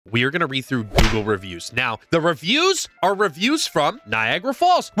we are going to read through Google reviews. Now, the reviews are reviews from Niagara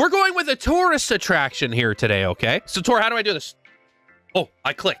Falls. We're going with a tourist attraction here today, okay? So, Tor, how do I do this? Oh,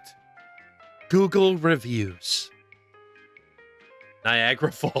 I clicked. Google reviews.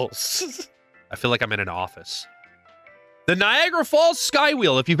 Niagara Falls. I feel like I'm in an office. The Niagara Falls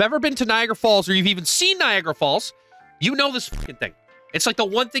Skywheel. If you've ever been to Niagara Falls or you've even seen Niagara Falls, you know this fucking thing. It's like the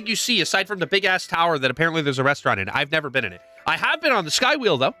one thing you see aside from the big-ass tower that apparently there's a restaurant in. I've never been in it. I have been on the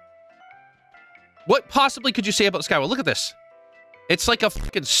Skywheel, though. What possibly could you say about the Skywheel? Look at this. It's like a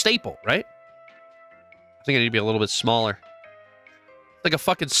fucking staple, right? I think I need to be a little bit smaller. It's like a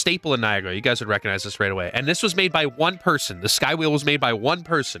fucking staple in Niagara. You guys would recognize this right away. And this was made by one person. The Skywheel was made by one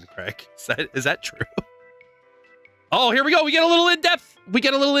person, Craig. Is that true? Oh, here we go. We get a little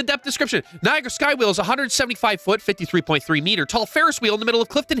in-depth description. Niagara Skywheel is a 175-foot, 53.3 meter tall Ferris wheel in the middle of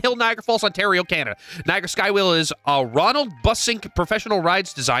Clifton Hill, Niagara Falls, Ontario, Canada. Niagara Skywheel is a Ronald Bussink professional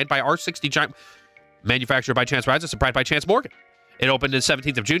rides designed by R60 Giant, manufactured by Chance Rides and supplied by Chance Morgan. It opened on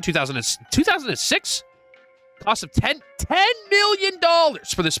 17th of June, 2006. Cost of $10 million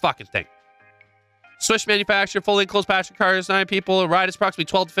for this fucking thing. Swiss manufacturer, fully enclosed passenger cars, 9 people. A ride is approximately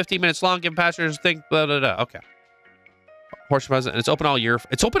 12 to 15 minutes long, giving passengers think, blah, blah, blah. Okay. Horse and it's open all year.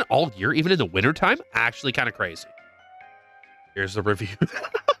 It's open all year, even in the wintertime. Actually, kind of crazy. Here's the review.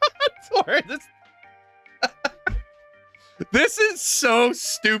 Sorry, this is so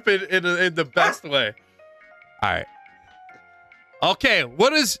stupid in the best way. All right. Okay,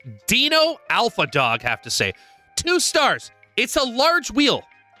 what does Dino Alpha Dog have to say? 2 stars. It's a large wheel.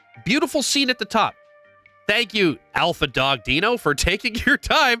 Beautiful scene at the top. Thank you, Alpha Dog Dino, for taking your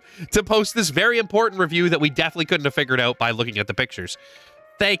time to post this very important review that we definitely couldn't have figured out by looking at the pictures.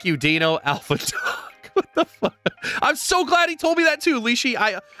 Thank you, Dino Alpha Dog. What the fuck? I'm so glad he told me that too, Lishi.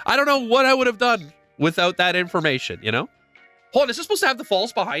 I don't know what I would have done without that information, you know? Hold on, is this supposed to have the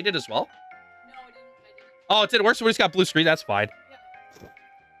falls behind it as well? No, I didn't. Oh, it didn't work, so we just got blue screen. That's fine. Yeah.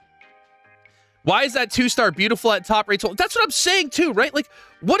 Why is that 2-star beautiful at top rates? That's what I'm saying too, right? Like,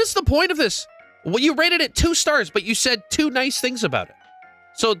 what is the point of this? Well, you rated it 2 stars, but you said 2 nice things about it.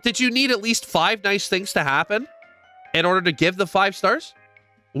 So did you need at least 5 nice things to happen in order to give the 5 stars?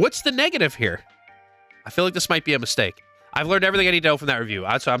 What's the negative here? I feel like this might be a mistake. I've learned everything I need to know from that review.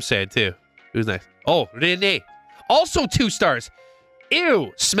 That's what I'm saying, too. Who's next? Oh, Renee. Also 2 stars.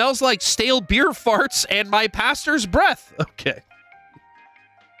 Ew. Smells like stale beer farts and my pastor's breath. Okay.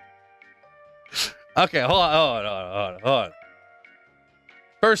 Okay, hold on.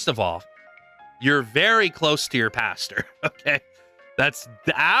 First of all, you're very close to your pastor, okay? That's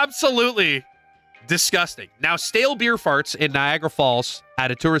absolutely disgusting. Now, stale beer farts in Niagara Falls at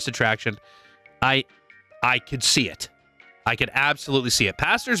a tourist attraction, I could see it. I could absolutely see it.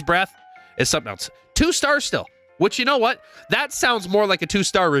 Pastor's breath is something else. 2 stars still, which, you know what? That sounds more like a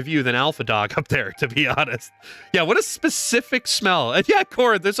 2-star review than Alpha Dog up there, to be honest. Yeah, what a specific smell. And yeah,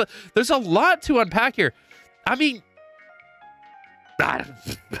 Cord, there's a lot to unpack here. I mean, I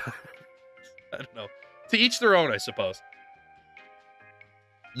don't know. To each their own, I suppose.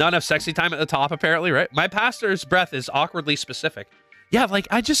 Not enough sexy time at the top, apparently, right? My pastor's breath is awkwardly specific. Yeah, like,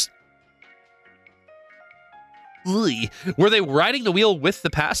 I just... Were they riding the wheel with the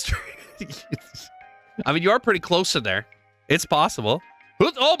pastor? I mean, you are pretty close in there. It's possible.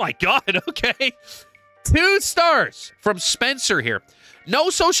 Oh, my God. Okay. 2 stars from Spencer here. No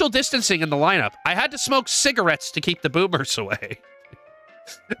social distancing in the lineup. I had to smoke cigarettes to keep the boomers away.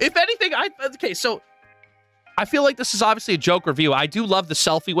 If anything, okay, so I feel like this is obviously a joke review. I do love the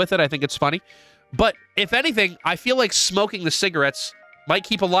selfie with it. I think it's funny. But if anything, I feel like smoking the cigarettes might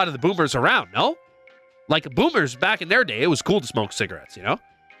keep a lot of the boomers around, no? Like, boomers back in their day, it was cool to smoke cigarettes, you know?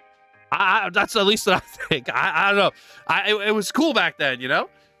 That's at least what I think. I don't know. It was cool back then, you know?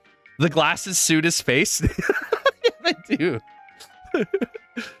 The glasses suit his face. Yeah, they do.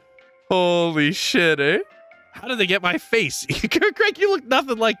 Holy shit, eh? How did they get my face? Craig, you look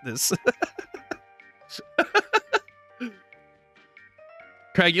nothing like this.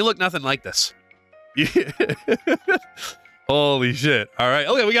 Craig, you look nothing like this. Holy shit. All right.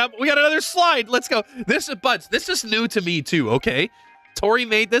 Okay, we got another slide. Let's go. This is Buds. This is new to me too, okay? Tori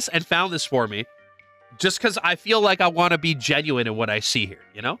made this and found this for me just because I feel like I want to be genuine in what I see here,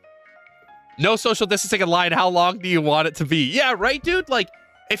 you know? No social distancing in line. How long do you want it to be? Yeah, right, dude? Like,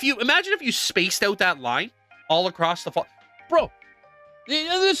 imagine if you spaced out that line all across the fall. Bro,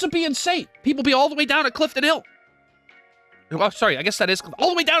 this would be insane. People be all the way down at Clifton Hill. Oh, sorry, I guess that is all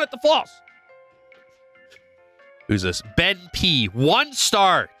the way down at the falls. Who's this? Ben P. 1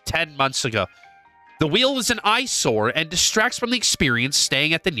 star 10 months ago. The wheel is an eyesore and distracts from the experience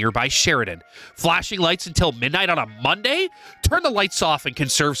staying at the nearby Sheraton. Flashing lights until midnight on a Monday? Turn the lights off and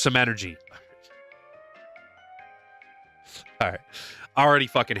conserve some energy. All right. I already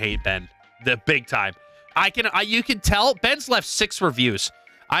fucking hate Ben. The big time. You can tell Ben's left 6 reviews.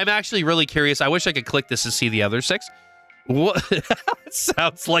 I'm actually really curious. I wish I could click this and see the other 6. What? It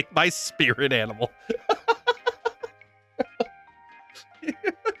sounds like my spirit animal.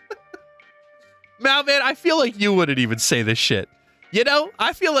 Now, man, I feel like you wouldn't even say this shit. You know?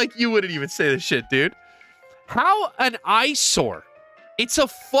 I feel like you wouldn't even say this shit, dude. How an eyesore? It's a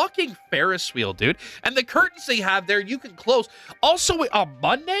fucking Ferris wheel, dude. And the curtains they have there, you can close. Also, on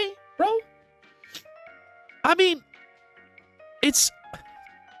Monday, bro? I mean, it's...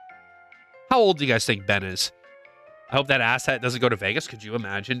 How old do you guys think Ben is? I hope that asshat doesn't go to Vegas. Could you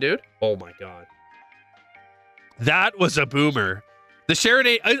imagine, dude? Oh, my God. That was a boomer. The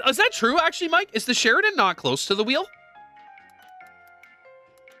Sheraton... Is that true, actually, Mike? Is the Sheraton not close to the wheel?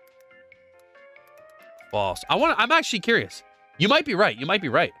 False. I'm actually curious. You might be right. You might be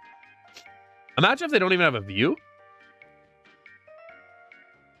right. Imagine if they don't even have a view.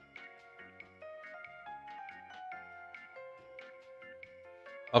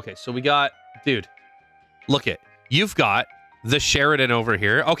 Okay, so we got... Dude, look it. You've got the Sheraton over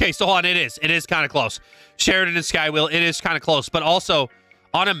here. Okay, so hold on. It is kind of close. Sheraton and Skywheel, it is kind of close. But also,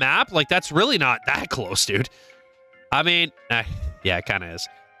 on a map, like, that's really not that close, dude. I mean, yeah, it kind of is.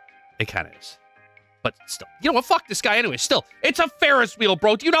 It kind of is. But still, you know what? Fuck this guy anyway. Still, it's a Ferris wheel,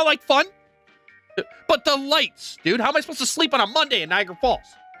 bro. Do you not like fun? But the lights, dude. How am I supposed to sleep on a Monday in Niagara Falls?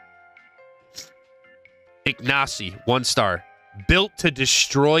 Ignacy, 1 star. Built to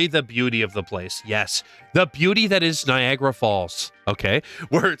destroy the beauty of the place. Yes, the beauty that is Niagara Falls, okay?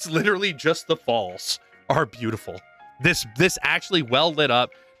 Where it's literally just the falls are beautiful. This actually well lit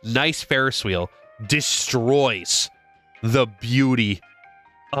up, nice Ferris wheel destroys the beauty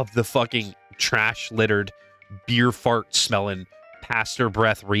of the fucking trash littered, beer fart smelling, pastor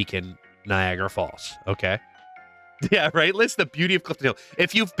breath reeking Niagara Falls, okay? Yeah, right? It's the beauty of Clifton Hill.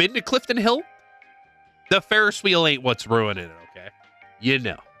 If you've been to Clifton Hill, the Ferris wheel ain't what's ruining it, okay? You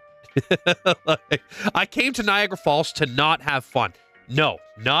know. I came to Niagara Falls to not have fun. No,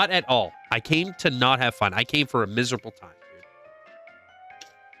 not at all. I came to not have fun. I came for a miserable time, dude.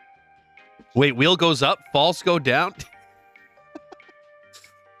 Wait, wheel goes up, falls go down?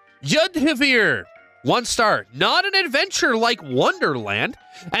 Yudhivir, 1 star. Not an adventure like Wonderland.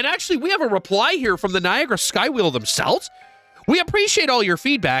 And actually, we have a reply here from the Niagara Skywheel themselves. We appreciate all your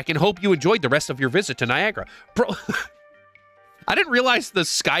feedback and hope you enjoyed the rest of your visit to Niagara. Bro, I didn't realize the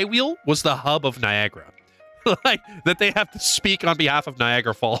Skywheel was the hub of Niagara. Like, that they have to speak on behalf of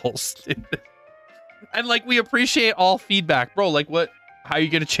Niagara Falls. And, like, we appreciate all feedback. Bro, like, what? How are you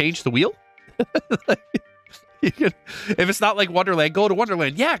going to change the wheel? Like, if it's not like Wonderland, go to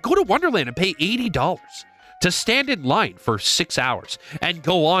Wonderland. Yeah, go to Wonderland and pay $80 to stand in line for 6 hours and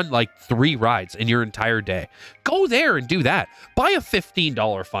go on like 3 rides in your entire day. Go there and do that. Buy a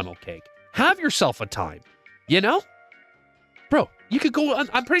 $15 funnel cake. Have yourself a time. You know? Bro, you could go...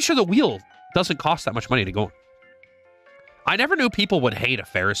 I'm pretty sure the wheel doesn't cost that much money to go on. I never knew people would hate a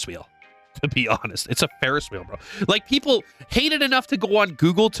Ferris wheel, to be honest. It's a Ferris wheel, bro. Like, people hate it enough to go on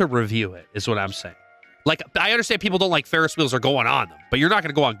Google to review it, is what I'm saying. Like, I understand people don't like Ferris wheels or going on them, but you're not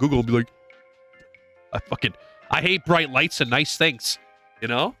going to go on Google and be like, I hate bright lights and nice things, you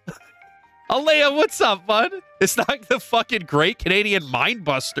know? Alea, what's up, bud? It's not the fucking Great Canadian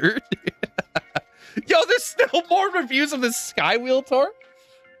Mindbuster. Yo, there's still more reviews of the Skywheel, Tor?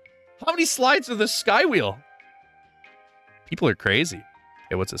 How many slides are the Skywheel? People are crazy.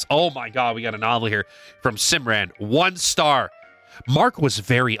 Hey, what's this? Oh my God, we got a novel here from Simran. 1 star. Mark was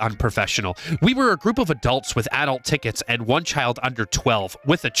very unprofessional. We were a group of adults with adult tickets and 1 child under 12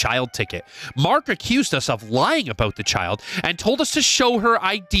 with a child ticket. Mark accused us of lying about the child and told us to show her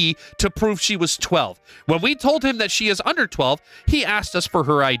ID to prove she was 12. When we told him that she is under 12, he asked us for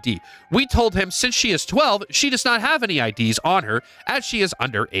her ID. We told him since she is 12, she does not have any IDs on her as she is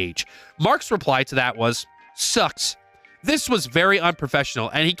underage. Mark's reply to that was, sucks. This was very unprofessional,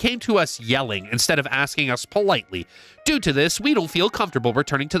 and he came to us yelling instead of asking us politely. Due to this, we don't feel comfortable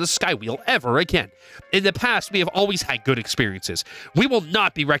returning to the Skywheel ever again. In the past, we have always had good experiences. We will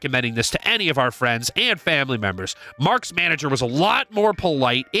not be recommending this to any of our friends and family members. Mark's manager was a lot more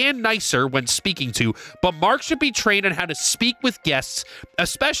polite and nicer when speaking to, but Mark should be trained on how to speak with guests,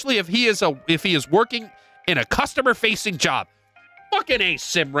 especially if he is working in a customer-facing job. Fucking A,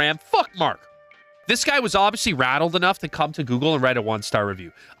 Simram. Fuck Mark. This guy was obviously rattled enough to come to Google and write a 1-star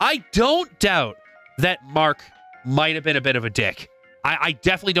review. I don't doubt that Mark might have been a bit of a dick. I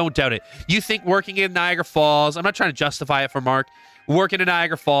definitely don't doubt it. You think working in Niagara Falls, I'm not trying to justify it for Mark, working in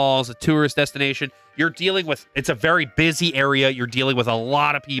Niagara Falls, a tourist destination, you're dealing with, it's a very busy area. You're dealing with a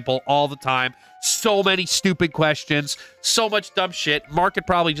lot of people all the time. So many stupid questions, so much dumb shit. Mark had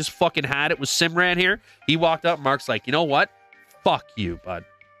probably just fucking had it with Simran here. He walked up, Mark's like, you know what? Fuck you, bud.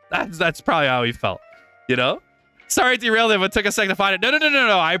 That's probably how he felt, you know? Sorry to derail it, but it took a second to find it.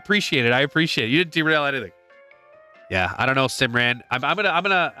 No. I appreciate it. I appreciate it. You didn't derail anything. Yeah, I don't know, Simran. I'm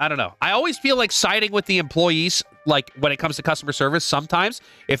gonna, I don't know. I always feel like siding with the employees, like when it comes to customer service sometimes,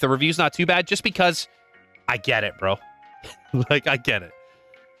 if the review's not too bad, just because I get it, bro. Like, I get it.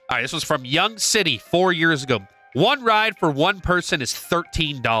 All right, this was from Young City 4 years ago. One ride for one person is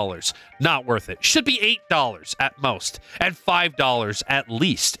 $13. Not worth it. Should be $8 at most, and $5 at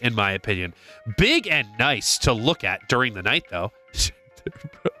least, in my opinion. Big and nice to look at during the night, though.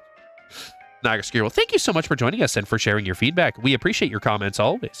 Niagara Skywheel, thank you so much for joining us and for sharing your feedback. We appreciate your comments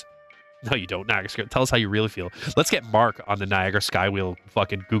always. No, you don't, Niagara Skywheel. Tell us how you really feel. Let's get Mark on the Niagara Skywheel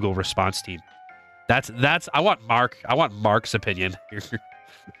fucking Google response team. I want Mark's opinion.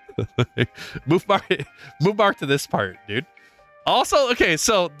 Move Mark to this part, dude. Also, okay,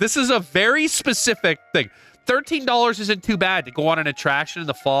 so this is a very specific thing. $13 isn't too bad to go on an attraction in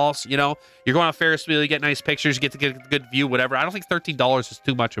the falls. You know, you're going on a Ferris wheel, you get nice pictures, you get to get a good view, whatever. I don't think $13 is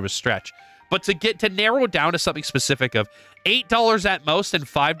too much of a stretch. But to narrow it down to something specific of $8 at most and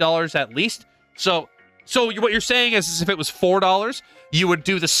 $5 at least. So what you're saying is if it was $4, you would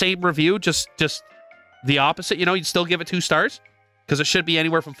do the same review, just the opposite. You know, you'd still give it 2 stars because it should be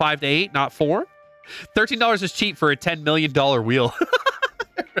anywhere from 5 to 8, not 4. $13 is cheap for a $10 million wheel.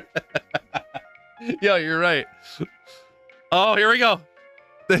 Yeah, you're right. Oh, here we go.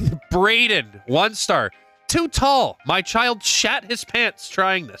 Braden, 1 star. Too tall. My child shat his pants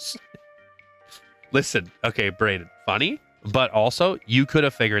trying this. Listen, okay, Braden, funny, but also you could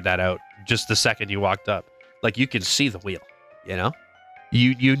have figured that out just the second you walked up. Like, you can see the wheel, you know?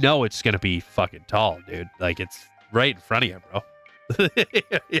 You know it's going to be fucking tall, dude. Like, it's right in front of you, bro.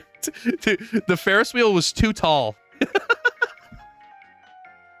 The Ferris wheel was too tall.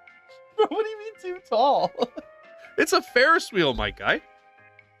 Bro, what do you mean too tall? It's a Ferris wheel, my guy.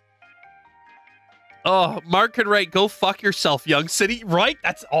 Oh, Mark could write, go fuck yourself, Young City. Right?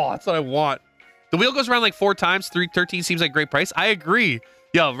 That's what I want. The wheel goes around like 4 times. $3.13 seems like a great price. I agree.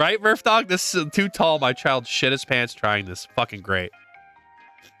 Yo, right, Murph Dog? This is too tall. My child shit his pants trying this. Fucking great.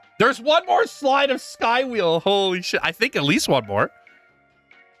 There's one more slide of Skywheel. Holy shit. I think at least one more.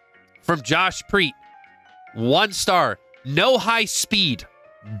 From Josh Preet. 1 star. No high speed.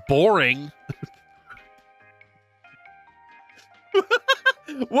 Boring.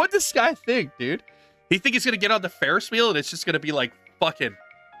 What does this guy think, dude? He think he's going to get on the Ferris wheel and it's just going to be like fucking...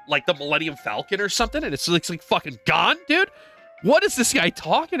 like the Millennium Falcon or something, and it's like fucking gone, dude. What is this guy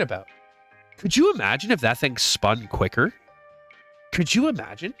talking about? Could you imagine if that thing spun quicker? Could you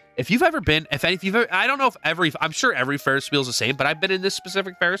imagine if you've ever been? If you've ever, I don't know if I'm sure every Ferris wheel is the same, but I've been in this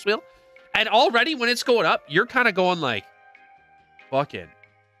specific Ferris wheel, and already when it's going up, you're kind of going like, fucking,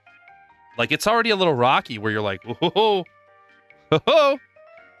 like it's already a little rocky where you're like, whoa, whoa,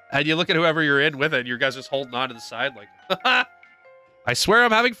 and you look at whoever you're in with it, and you guys just holding on to the side like, haha. I swear I'm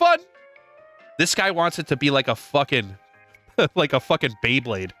having fun. This guy wants it to be like a fucking, like a fucking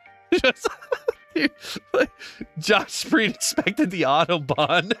Beyblade. Just, dude, like, Josh Spreed expected the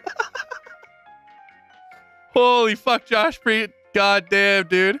Autobahn. Holy fuck, Josh Spreed. God damn,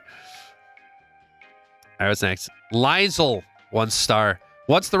 dude. All right, what's next? Lizel, 1 star.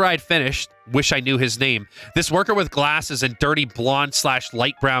 Once the ride finished, wish I knew his name, this worker with glasses and dirty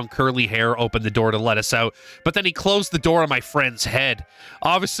blonde/light brown curly hair opened the door to let us out, but then he closed the door on my friend's head.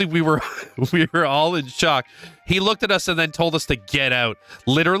 Obviously, we were all in shock. He looked at us and then told us to get out.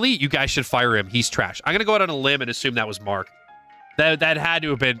 Literally, you guys should fire him. He's trash. I'm going to go out on a limb and assume that was Mark. That had to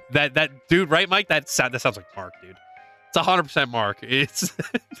have been that dude, right, Mike? That sounds like Mark, dude. It's 100% Mark. It's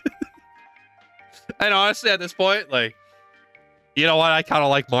and honestly, at this point, like, you know what? I kind of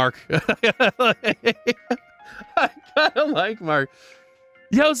like Mark. I kind of like Mark.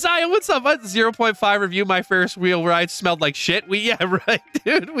 Yo, Zion, what's up? 0.5 review. My Ferris wheel ride smelled like shit. Yeah, right,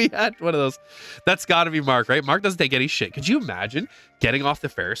 dude. We had one of those. That's got to be Mark, right? Mark doesn't take any shit. Could you imagine getting off the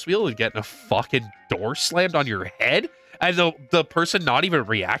Ferris wheel and getting a fucking door slammed on your head and the person not even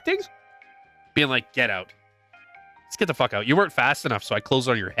reacting? Being like, get out. Let's get the fuck out. You weren't fast enough, so I closed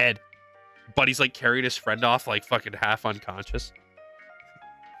on your head. Buddy's like carried his friend off like fucking half unconscious.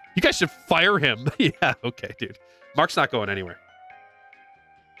 You guys should fire him. Yeah, okay, dude. Mark's not going anywhere.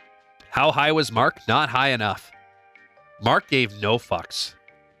 How high was Mark? Not high enough. Mark gave no fucks.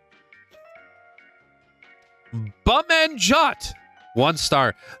 Bum and Jot. 1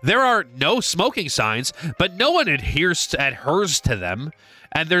 star. There are no smoking signs, but no one adheres to them.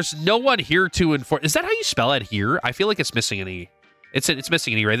 And there's no one here to enforce. Is that how you spell adhere? I feel like it's missing an E. It's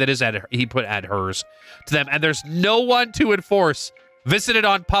missing an E, right? That is he put adheres to them. And there's no one to enforce. Visited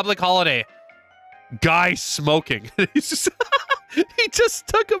on public holiday. Guy smoking. He's just he just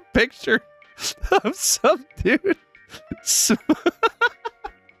took a picture of some dude.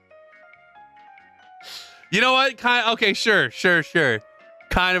 You know what? Okay, sure.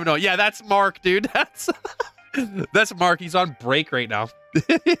 Kind of annoying. Yeah, that's Mark, dude. That's Mark. He's on break right now.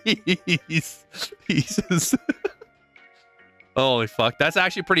 he's just... Holy fuck. That's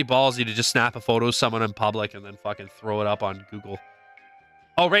actually pretty ballsy to just snap a photo of someone in public and then fucking throw it up on Google.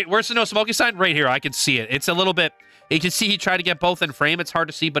 Oh, right. Where's the no smoking sign? Right here. I can see it. It's a little bit... You can see he tried to get both in frame. It's hard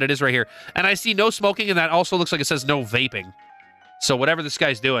to see, but it is right here. And I see no smoking, and that also looks like it says no vaping. So whatever this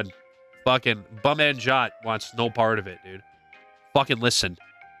guy's doing, fucking Bumhead Jot wants no part of it, dude. Fucking listen.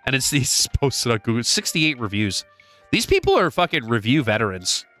 And he's posted on Google. 68 reviews. These people are fucking review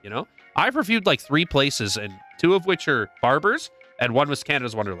veterans, you know? I've reviewed like 3 places, and 2 of which are barbers, and 1 was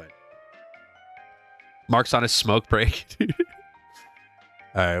Canada's Wonderland. Mark's on his smoke break.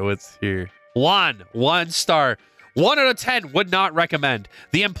 All right, what's here? 1 star. 1 out of 10 would not recommend.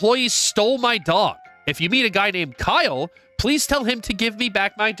 The employees stole my dog. If you meet a guy named Kyle, please tell him to give me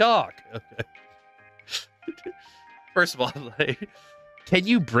back my dog. First of all, like, can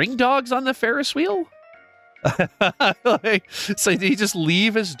you bring dogs on the Ferris wheel? Like, so did he just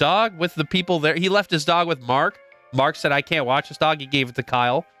leave his dog with the people there? He left his dog with Mark. Mark said, I can't watch this dog. He gave it to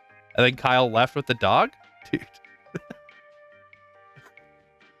Kyle. And then Kyle left with the dog? Dude.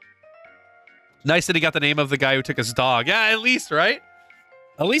 Nice that he got the name of the guy who took his dog. Yeah, at least, right?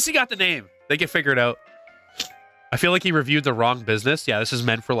 At least he got the name. They get figured out. I feel like he reviewed the wrong business. Yeah, this is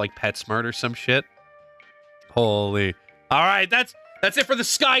meant for like PetSmart or some shit. Holy. All right, that's it for the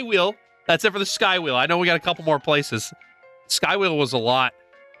Skywheel. That's it for the Skywheel. I know we got a couple more places. Skywheel was a lot.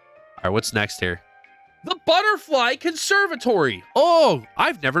 All right, what's next here? The Butterfly Conservatory. Oh,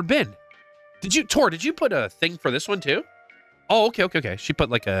 I've never been. Tor, did you put a thing for this one too? Oh, okay. She put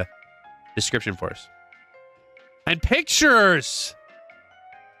like a description for us. And pictures.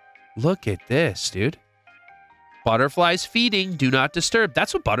 Look at this, dude. Butterflies feeding, do not disturb.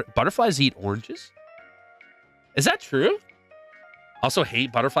 That's what butterflies eat oranges? Is that true? Also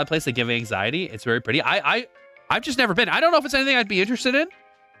hate butterfly plates that give anxiety. It's very pretty. I've just never been. I don't know if it's anything I'd be interested in.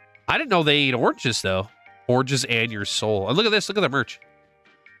 I didn't know they eat oranges though. Oranges and your soul. And look at this. Look at the merch.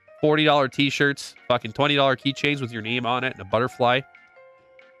 $40 t-shirts, fucking $20 keychains with your name on it and a butterfly.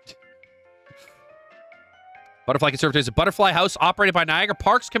 Butterfly Conservatory is a butterfly house operated by Niagara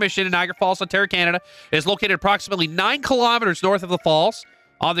Parks Commission in Niagara Falls, Ontario, Canada. It is located approximately 9 kilometers north of the falls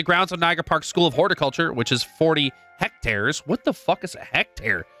on the grounds of Niagara Park School of Horticulture, which is 40 hectares. What the fuck is a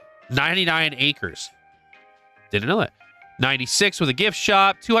hectare? 99 acres. Didn't know that. 96 with a gift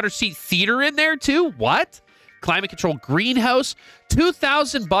shop. 200-seat theater in there, too? What? Climate-controlled greenhouse.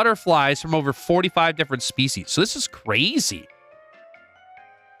 2,000 butterflies from over 45 different species. So this is crazy.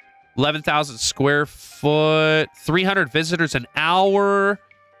 11,000 square foot, 300 visitors an hour,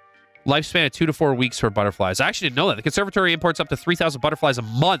 lifespan of 2 to 4 weeks for butterflies. I actually didn't know that. The conservatory imports up to 3,000 butterflies a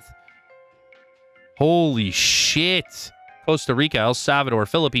month. Holy shit. Costa Rica, El Salvador,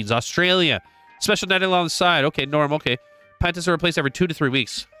 Philippines, Australia. Special netting on the side. Okay, norm. Okay. Pentas are replaced every 2 to 3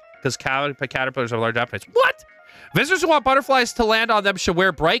 weeks because caterpillars have large appetites. What? Visitors who want butterflies to land on them should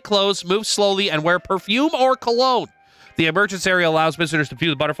wear bright clothes, move slowly, and wear perfume or cologne. The emergence area allows visitors to view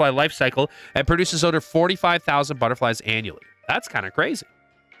the butterfly life cycle and produces over 45,000 butterflies annually. That's kind of crazy.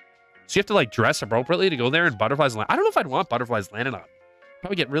 So you have to like dress appropriately to go there and butterflies land. I don't know if I'd want butterflies landing on.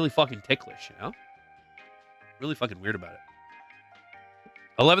 Probably get really fucking ticklish, you know? Really fucking weird about it.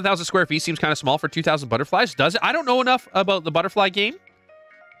 11,000 square feet seems kind of small for 2,000 butterflies. Does it? I don't know enough about the butterfly game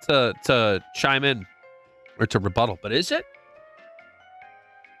to chime in or to rebuttal, but is it?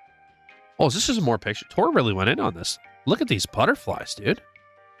 Oh, this is more picture. Tor really went in on this. Look at these butterflies, dude.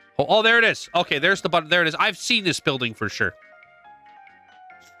 Oh, there it is. Okay, there's the button. There it is. I've seen this building for sure.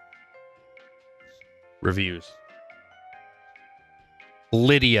 Reviews.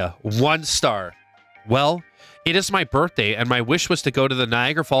 Lydia, 1 star. Well, it is my birthday, and my wish was to go to the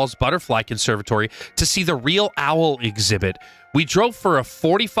Niagara Falls Butterfly Conservatory to see the real owl exhibit. We drove for a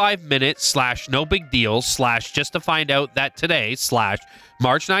 45-minute / no big deal / just to find out that today /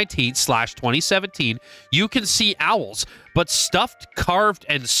 March 19th / 2017, you can see owls, but stuffed, carved,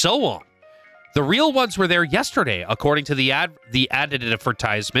 and so on. The real ones were there yesterday, according to the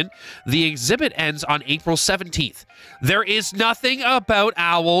advertisement. The exhibit ends on April 17th. There is nothing about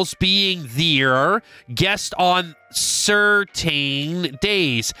owls being there. Guest on certain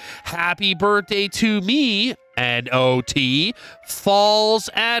days. Happy birthday to me, N-O-T. Falls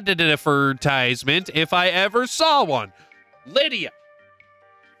advertisement, if I ever saw one. Lydia,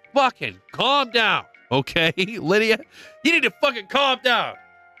 fucking calm down, okay? Lydia, you need to fucking calm down,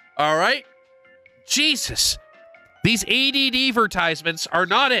 all right? Jesus. These ADD advertisements are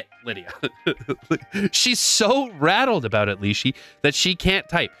not it, Lydia. She's so rattled about it, Lishi, that she can't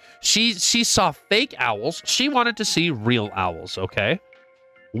type. She saw fake owls. She wanted to see real owls, okay?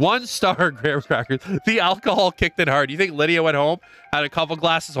 1-star graham crackers. The alcohol kicked in hard. You think Lydia went home, had a couple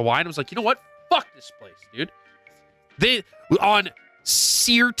glasses of wine, and was like, you know what? Fuck this place, dude. They, on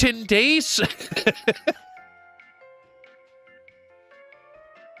certain days...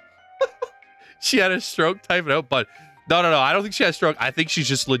 She had a stroke, type it out, but no, I don't think she had a stroke. I think she's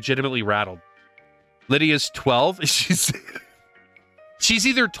just legitimately rattled. Lydia's 12. She's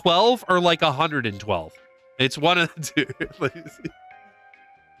either 12 or like 112. It's one of the two.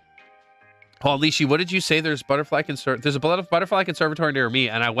 Oh, Lishi, what did you say? There's a butterfly conservatory near me,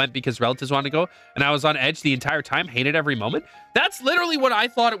 and I went because relatives wanted to go, and I was on edge the entire time, hated every moment. That's literally what I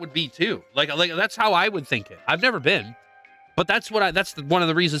thought it would be too. Like that's how I would think it. I've never been. But that's one of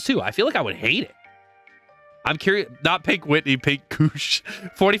the reasons too. I feel like I would hate it. I'm curious. Not Pink Whitney, Pink Koosh.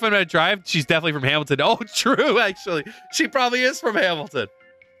 45-minute drive. She's definitely from Hamilton. Oh, true. Actually, she probably is from Hamilton.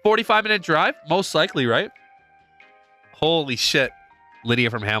 45-minute drive, most likely, right? Holy shit, Lydia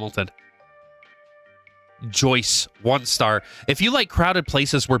from Hamilton. Joyce, 1-star. If you like crowded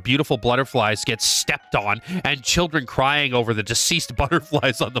places where beautiful butterflies get stepped on and children crying over the deceased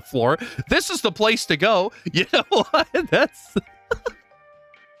butterflies on the floor, this is the place to go. You know what? That's...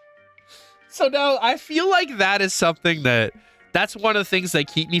 So now I feel like that is something that's one of the things that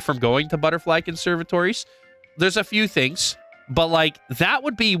keep me from going to butterfly conservatories. There's a few things, but like that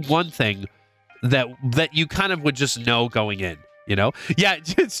would be one thing that you kind of would just know going in, you know? Yeah,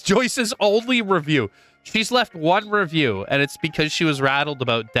 it's Joyce's only review. She's left one review, and it's because she was rattled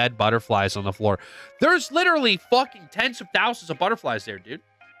about dead butterflies on the floor. There's literally fucking tens of thousands of butterflies there, dude.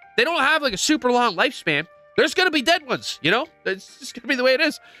 They don't have like a super long lifespan. There's gonna be dead ones, you know? It's just gonna be the way it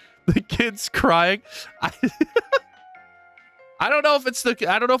is. The kid's crying. I don't know if it's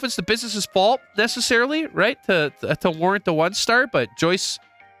the business's fault necessarily, right? To warrant the 1-star, but Joyce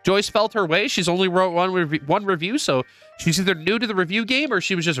felt her way. She's only wrote one review, so she's either new to the review game or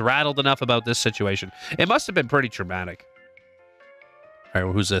she was just rattled enough about this situation. It must have been pretty traumatic. All right,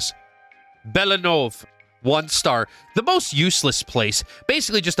 well, who's this? Belanov, 1-star. The most useless place.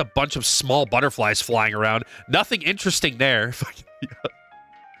 Basically just a bunch of small butterflies flying around. Nothing interesting there.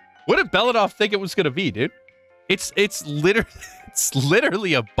 What did Belanov think it was going to be, dude? It's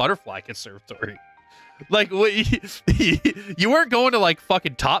literally a butterfly conservatory. Like, what, you weren't going to, like,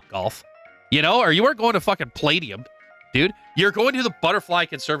 fucking Topgolf, you know? Or you weren't going to fucking Palladium, dude. You're going to the Butterfly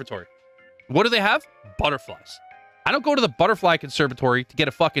Conservatory. What do they have? Butterflies. I don't go to the Butterfly Conservatory to get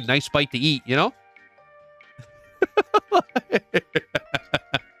a fucking nice bite to eat, you know?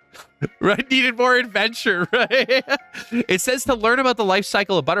 Right? Needed more adventure, right? It says to learn about the life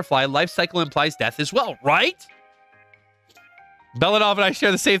cycle of butterfly. Life cycle implies death as well, right? Belanov and I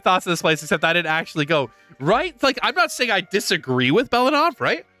share the same thoughts of this place, except I didn't actually go. Right? Like, I'm not saying I disagree with Belanov,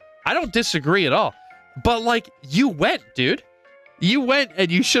 right? I don't disagree at all. But, like, you went, dude. You went,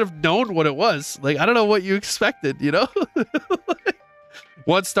 and you should have known what it was. Like, I don't know what you expected, you know?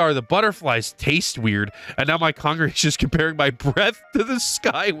 1-star, the butterflies taste weird, and now my congregation is comparing my breath to the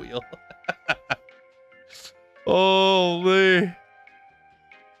skywheel. Holy. All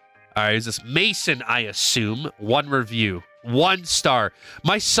right, is this Mason, I assume? 1 review. 1-star.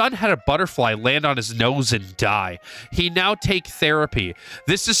 My son had a butterfly land on his nose and die. He now take therapy.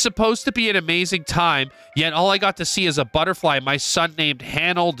 This is supposed to be an amazing time, yet all I got to see is a butterfly my son named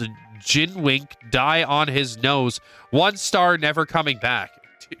Hanold Jinwink die on his nose. 1-star, never coming back.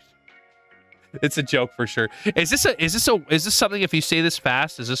 Dude. It's a joke for sure. Is this something, if you say this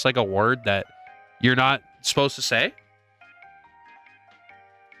fast, is this like a word that you're not supposed to say?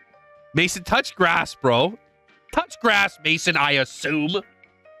 Mason, touch grass, bro. Touch grass, Mason, I assume.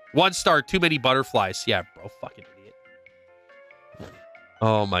 1-star, too many butterflies. Yeah, bro, fucking idiot.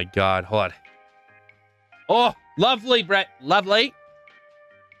 Oh my god, hold on. Oh, lovely, Brett. Lovely.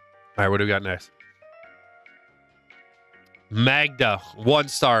 All right, what do we got next? Magda,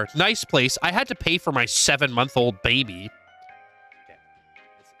 1-star. Nice place. I had to pay for my 7-month-old baby. Okay.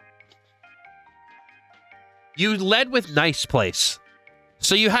 You led with nice place.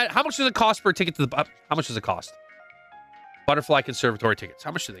 So you had, how much does it cost per ticket to the, how much does it cost? Butterfly Conservatory tickets.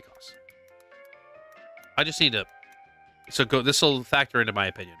 How much do they cost? I just need to, so go, this will factor into my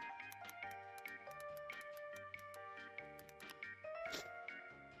opinion.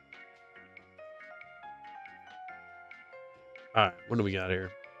 All right, what do we got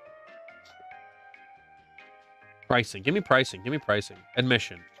here? Pricing. Give me pricing. Give me pricing.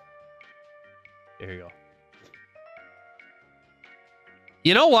 Admission. There you go.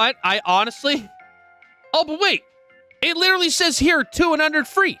 You know what? I honestly... Oh, but wait. It literally says here, 2 and under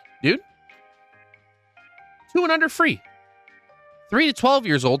free, dude. 2 and under free. 3 to 12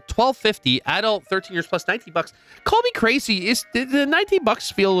 years old, $12.50. Adult, 13 years plus, $19. Call me crazy. Is the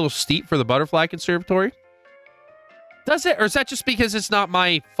 $19 feel a little steep for the Butterfly Conservatory? Does it? Or is that just because it's not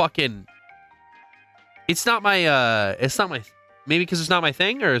my fucking... It's not my, maybe because it's not my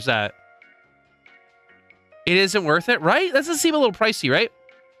thing? Or is that... It isn't worth it, right? That doesn't seem a little pricey, right?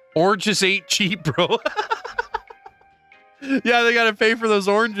 Oranges ain't cheap, bro. Yeah, they gotta pay for those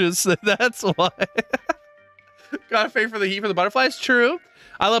oranges. That's why. Gotta pay for the heat for the butterflies. True.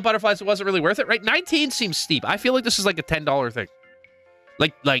 I love butterflies. It wasn't really worth it, right? 19 seems steep. I feel like this is like a $10 thing.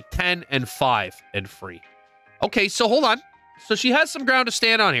 Like 10 and 5 and free. Okay, so hold on. So she has some ground to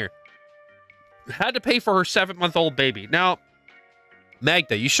stand on here. Had to pay for her 7-month-old baby. Now,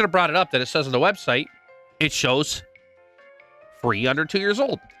 Magda, you should have brought it up that it says on the website, it shows free under 2 years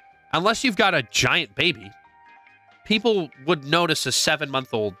old. Unless you've got a giant baby, people would notice a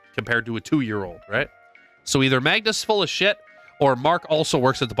 7-month-old compared to a 2-year-old, right? So either Magda's full of shit or Mark also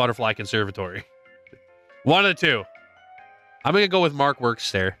works at the Butterfly Conservatory. One of the two. I'm going to go with Mark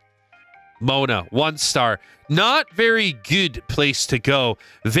works there. Mona, 1 star. Not very good place to go.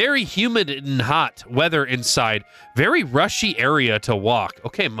 Very humid and hot weather inside. Very rushy area to walk.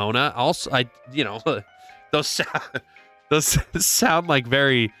 Okay, Mona. Also, you know, those sound like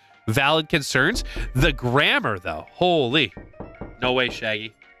very valid concerns. The grammar, though. Holy. No way,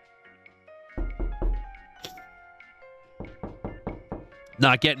 Shaggy.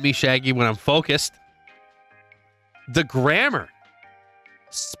 Not getting me, Shaggy, when I'm focused. The grammar.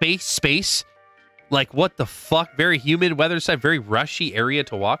 Space. Like, what the fuck? Very humid weather side, very rushy area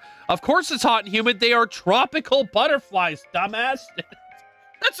to walk. Of course it's hot and humid. They are tropical butterflies, dumbass.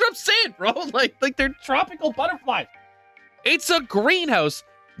 That's what I'm saying, bro. Like they're tropical butterflies. It's a greenhouse,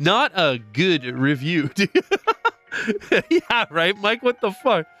 not a good review. Yeah, right, Mike? What the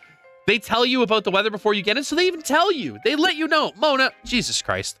fuck? They tell you about the weather before you get in, so they even tell you. They let you know. Mona, Jesus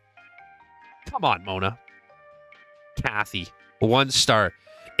Christ. Come on, Mona. Kathy, 1 star.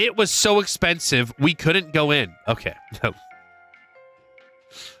 It was so expensive, we couldn't go in. Okay.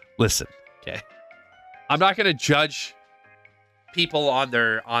 Listen, okay. I'm not going to judge people on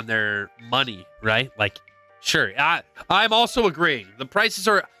their money, right? Like, sure. I'm also agreeing. The prices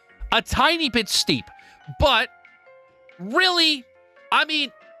are a tiny bit steep. But really, I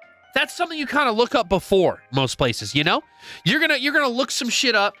mean, that's something you kind of look up before most places, you know? You're going to look some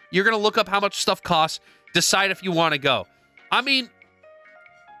shit up. You're going to look up how much stuff costs, decide if you want to go. I mean,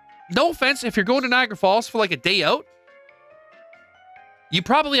 no offense, if you're going to Niagara Falls for like a day out, you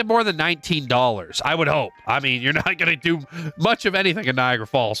probably have more than $19, I would hope. I mean, you're not going to do much of anything in Niagara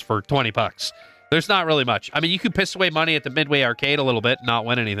Falls for 20 bucks. There's not really much. I mean, you could piss away money at the Midway Arcade a little bit and not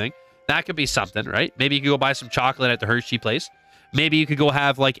win anything. That could be something, right? Maybe you could go buy some chocolate at the Hershey place. Maybe you could go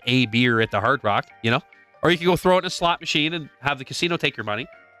have like a beer at the Hard Rock, you know? Or you could go throw it in a slot machine and have the casino take your money.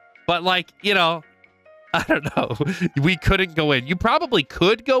 But like, you know, I don't know. We couldn't go in. You probably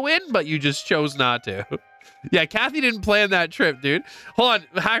could go in, but you just chose not to. Yeah, Kathy didn't plan that trip, dude. Hold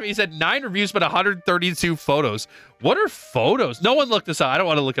on. He said 9 reviews, but 132 photos. What are photos? No one looked this up. I don't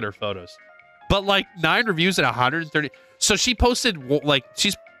want to look at her photos. But like 9 reviews and 130. So she posted, like,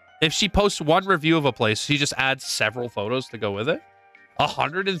 if she posts 1 review of a place, she just adds several photos to go with it.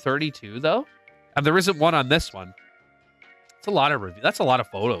 132, though? And there isn't one on this one. That's a lot of reviews. That's a lot of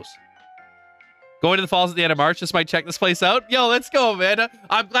photos. Going to the falls at the end of March. Just might check this place out. Yo, let's go, man.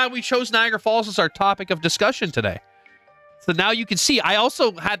 I'm glad we chose Niagara Falls as our topic of discussion today. So now you can see. I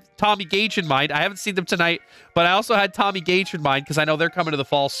also had Tommy Gage in mind. I haven't seen them tonight, but I also had Tommy Gage in mind because I know they're coming to the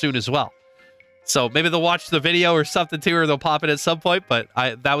falls soon as well. So maybe they'll watch the video or something too, or they'll pop it at some point, but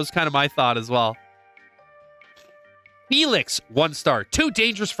that was kind of my thought as well. Felix, 1 star. Too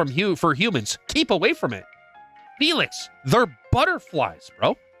dangerous for humans. Keep away from it. Felix, they're butterflies,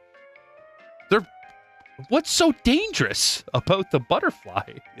 bro. What's so dangerous about the butterfly,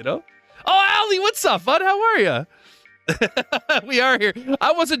 you know? Oh, Allie, what's up, bud? How are you? We are here.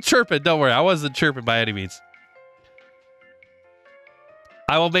 I wasn't chirping. Don't worry. I wasn't chirping by any means.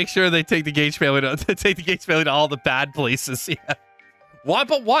 I will make sure they take the Gage family to all the bad places. Yeah. Why?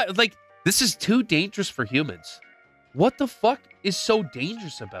 But why? Like, this is too dangerous for humans. What the fuck is so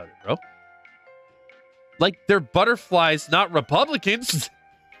dangerous about it, bro? Like, they're butterflies, not Republicans.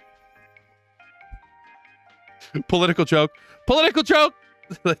 Political joke. Political joke.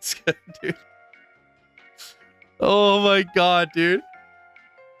 Let's go, dude. Oh my god, dude.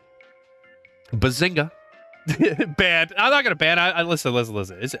 Bazinga. Banned. I'm not gonna ban. I listen.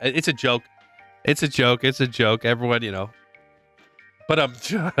 It's a joke. It's a joke. It's a joke. Everyone, you know. But I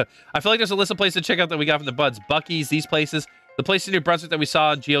feel like there's a list of places to check out that we got from the buds. Buc-ee's, these places. The place in New Brunswick that we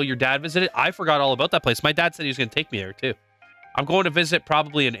saw in Geo, your dad visited. I forgot all about that place. My dad said he was gonna take me there too. I'm going to visit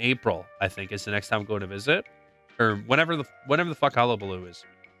probably in April. I think is the next time I'm going to visit, or whenever the fuck Hullabaloo is.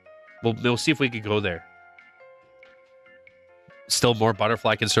 We'll see if we could go there. Still more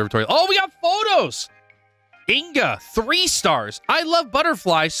butterfly conservatory. Oh, we got photos. Inga, 3 stars. I love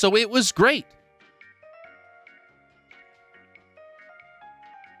butterflies, so it was great.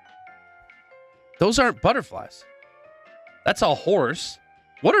 Those aren't butterflies. That's a horse.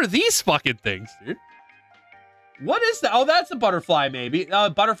 What are these fucking things, dude? What is that? Oh, that's a butterfly, maybe.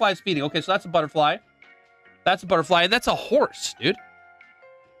 Butterfly's feeding. Okay, so that's a butterfly. That's a butterfly, and that's a horse, dude.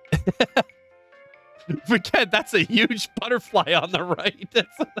 Forget, that's a huge butterfly on the right.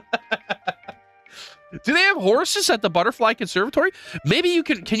 Do they have horses at the Butterfly Conservatory? Maybe you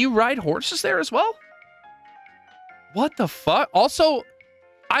can you ride horses there as well? What the fuck? Also,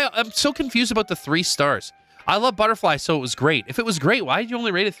 I'm so confused about the 3 stars. I love butterflies, so it was great. If it was great, why did you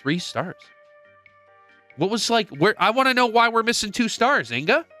only rate it 3 stars? What was like, where? I want to know why we're missing 2 stars,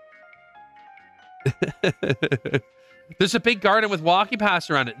 Inga. There's a big garden with walking paths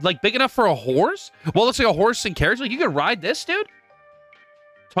around it. Like, big enough for a horse? Well, it looks like a horse and carriage. Like, you can ride this, dude?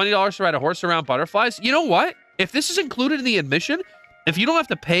 $20 to ride a horse around butterflies? You know what? If this is included in the admission, if you don't have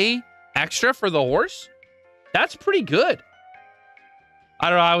to pay extra for the horse, that's pretty good. I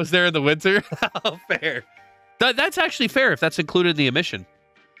don't know. I was there in the winter. Oh, fair. That's actually fair if that's included in the admission.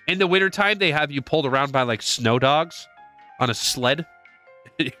 In the wintertime, they have you pulled around by, like, snow dogs on a sled.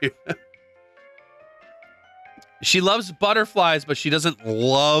 She loves butterflies, but she doesn't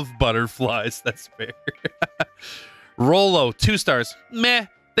love butterflies. That's fair. Rolo, 2 stars. Meh.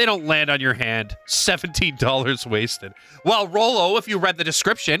 They don't land on your hand. $17 wasted. Well, Rolo, if you read the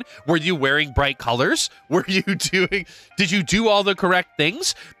description, were you wearing bright colors? Were you doing... Did you do all the correct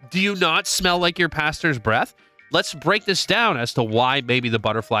things? Do you not smell like your pastor's breath? Let's break this down as to why maybe the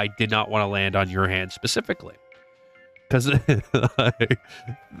butterfly did not want to land on your hand specifically. Because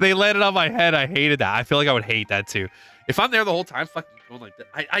they landed on my head. I hated that. I feel like I would hate that too. If I'm there the whole time, fucking going like that,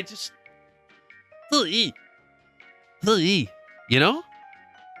 I just... You know?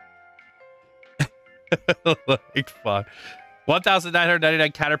 Like, fuck.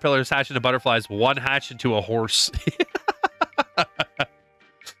 1,999 caterpillars hatch into butterflies. 1 hatch into a horse.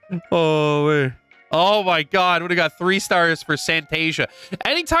 Oh, man. Oh my god, would have got 3 stars for Santasia.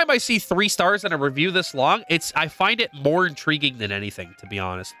 Anytime I see 3 stars in a review this long, I find it more intriguing than anything, to be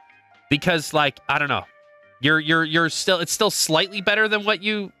honest. Because, like, I don't know. It's still slightly better than what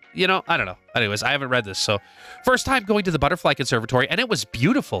you know, I don't know. Anyways, I haven't read this, so first time going to the Butterfly Conservatory, and it was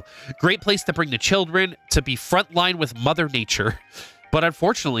beautiful. Great place to bring the children, to be frontline with Mother Nature. But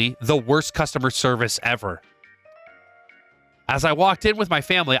unfortunately, the worst customer service ever. As I walked in with my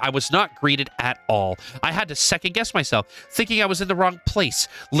family, I was not greeted at all. I had to second guess myself, thinking I was in the wrong place.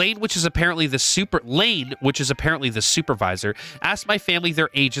 Lane, which is apparently the supervisor, asked my family their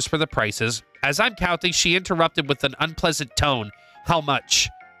ages for the prices. As I'm counting, she interrupted with an unpleasant tone. How much?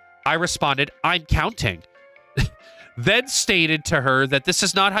 I responded, I'm counting. Then stated to her that this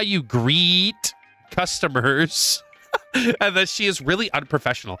is not how you greet customers. And that she is really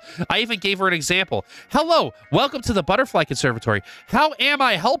unprofessional. I even gave her an example. Hello, welcome to the Butterfly Conservatory. How am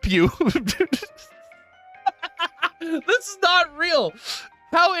I help you? This is not real.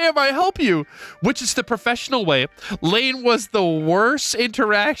 How am I help you? Which is the professional way. Lane was the worst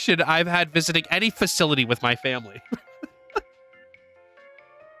interaction I've had visiting any facility with my family.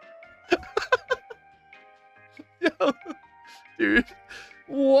 Yo, dude,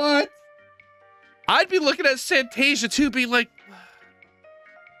 what? I'd be looking at Santasia too, being like,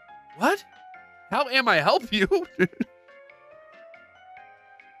 what? How am I help you?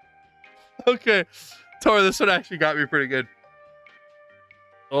 Okay. Tori, this one actually got me pretty good.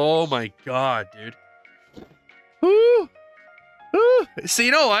 Oh my god, dude. Ooh. Ooh. So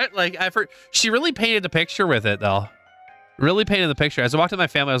you know what? Like, she really painted the picture with it, though. Really painted the picture. As I walked in my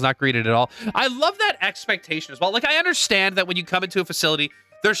family, I was not greeted at all. I love that expectation as well. Like, I understand that when you come into a facility,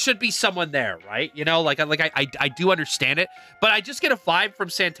 there should be someone there, right? You know, I do understand it, but I just get a vibe from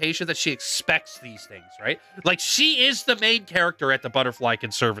Santasia that she expects these things, right? Like, she is the main character at the Butterfly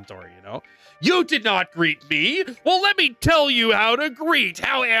Conservatory, you know? You did not greet me. Well, let me tell you how to greet.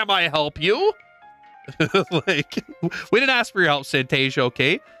 How am I help you? Like, we didn't ask for your help, Santasia,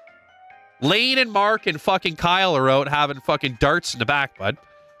 okay? Lane and Mark and fucking Kyle are out having fucking darts in the back, bud.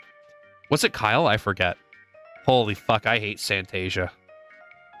 Was it Kyle? I forget. Holy fuck, I hate Santasia.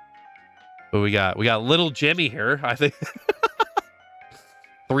 What we got? We got little Jimmy here, I think.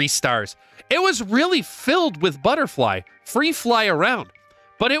 3 stars. It was really filled with butterfly. Free fly around.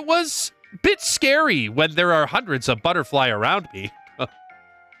 But it was a bit scary when there are hundreds of butterfly around me.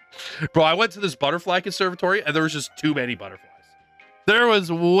 Bro, I went to this butterfly conservatory and there was just too many butterflies. There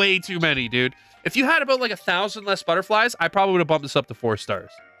was way too many, dude. If you had about like 1,000 less butterflies, I probably would have bumped this up to 4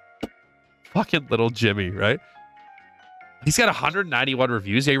 stars. Fucking little Jimmy, right? He's got 191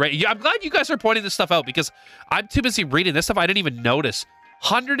 reviews. Yeah, right. Yeah, I'm glad you guys are pointing this stuff out because I'm too busy reading this stuff. I didn't even notice.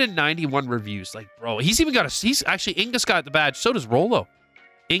 191 reviews. Like, bro, he's actually, Inga's got the badge. So does Rolo.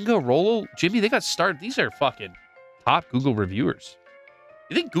 Inga, Rolo, Jimmy, they got started. These are fucking top Google reviewers.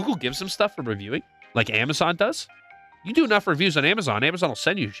 You think Google gives them stuff for reviewing? Like Amazon does? You do enough reviews on Amazon, Amazon will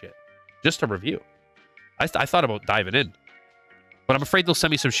send you shit just to review. I thought about diving in. But I'm afraid they'll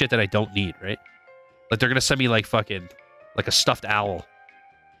send me some shit that I don't need, right? Like, they're going to send me, like, fucking, like a stuffed owl.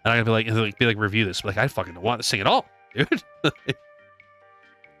 And I'm going to be like, review this. Like, I fucking don't want this thing at all, dude.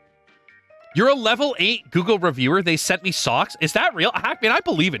 You're a level 8 Google reviewer. They sent me socks. Is that real? I mean, I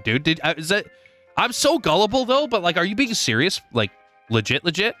believe it, dude. Is that... I'm so gullible, though, but, like, are you being serious? Like, legit?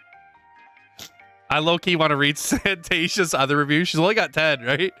 I low-key want to read Santasia's other reviews. She's only got 10,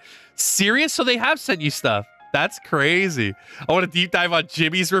 right? Serious? So they have sent you stuff. That's crazy. I want to deep dive on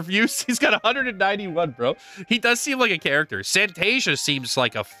Jimmy's reviews. He's got 191, bro. He does seem like a character. Santasia seems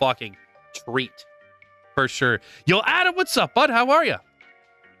like a fucking treat. For sure. Yo, Adam, what's up, bud? How are you?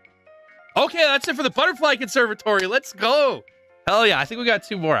 Okay, that's it for the Butterfly Conservatory. Let's go. Hell yeah. I think we got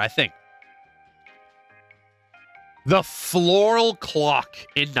 2 more, I think. The Floral Clock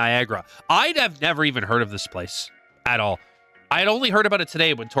in Niagara. I'd have never even heard of this place at all. I had only heard about it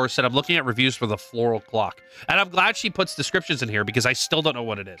today when Tori said, I'm looking at reviews for the Floral Clock. And I'm glad she puts descriptions in here because I still don't know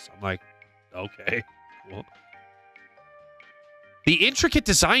what it is. I'm like, okay, cool. The intricate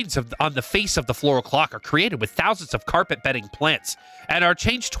designs on the face of the Floral Clock are created with thousands of carpet bedding plants and are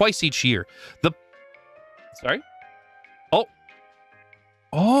changed twice each year. Sorry?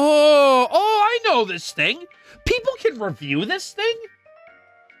 Oh, I know this thing. People can review this thing?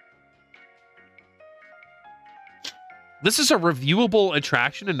 This is a reviewable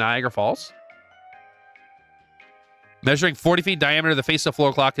attraction in Niagara Falls. Measuring 40 feet in diameter, the face of the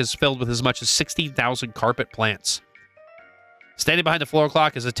Floral Clock is filled with as much as 16,000 carpet plants. Standing behind the Floral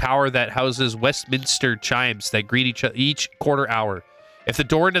Clock is a tower that houses Westminster chimes that greet each quarter hour. If the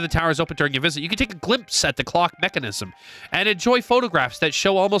door into the tower is open during your visit, you can take a glimpse at the clock mechanism and enjoy photographs that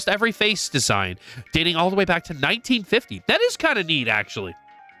show almost every face design, dating all the way back to 1950. That is kind of neat, actually.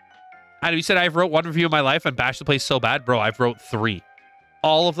 And you said I've wrote 1 review of my life and bashed the place so bad. Bro, I've wrote 3.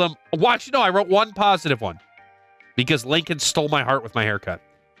 All of them. Watch, no, I wrote 1 positive one. Because Lincoln stole my heart with my haircut.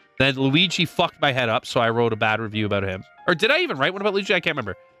 Then Luigi fucked my head up, so I wrote a bad review about him. Or did I even write one about Luigi? I can't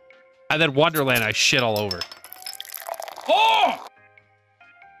remember. And then Wonderland, I shit all over. Oh!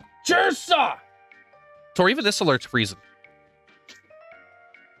 Jersa! Or even this alert's freezing.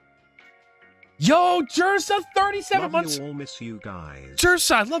 Yo, Jersa, 37 months. Love you all, miss you guys.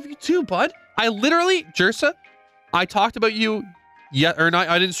 Jersa, I love you too, bud. I literally, Jersa, I talked about you, or not,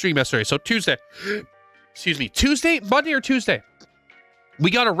 I didn't stream yesterday, so Tuesday. Excuse me, Tuesday, Monday or Tuesday.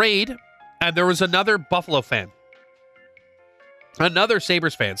 We got a raid, and there was another Buffalo fan. Another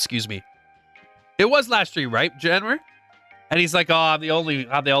Sabres fan, excuse me. It was last stream, right, January? And he's like, oh, I'm the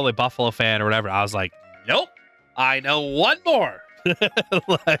only Buffalo fan or whatever. I was like, nope, I know 1 more.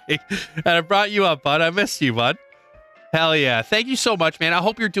 And I brought you up, bud. I missed you, bud. Hell yeah. Thank you so much, man. I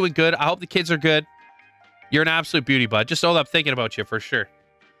hope you're doing good. I hope the kids are good. You're an absolute beauty, bud. Just know that I'm thinking about you for sure.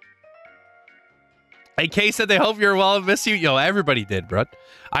 And Kay said they hope you're well and miss you. Yo, everybody did, bro.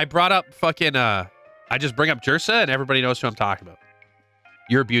 I brought up fucking, I just bring up Jersa and everybody knows who I'm talking about.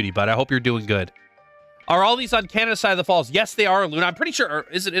 You're a beauty, bud. I hope you're doing good. Are all these on Canada side of the falls? Yes, they are, Luna. I'm pretty sure. Or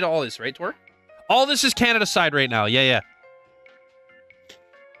is it all this, right, Tor? All this is Canada side right now. Yeah, yeah.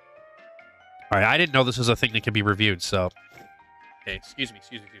 All right, I didn't know this was a thing that can be reviewed, so. Okay, excuse me.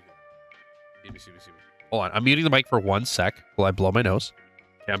 Hold on, I'm muting the mic for 1 sec while I blow my nose.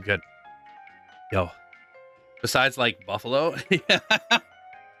 Okay, I'm good. Yo. Besides, like, Buffalo.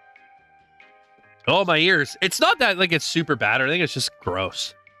 Oh, my ears. It's not that like it's super bad or anything. It's just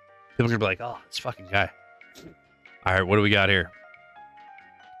gross. People are going to be like, oh, this fucking guy. All right, what do we got here?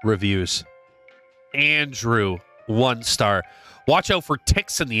 Reviews. Andrew, 1 star. Watch out for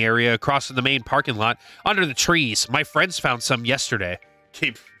ticks in the area across from the main parking lot under the trees. My friends found some yesterday.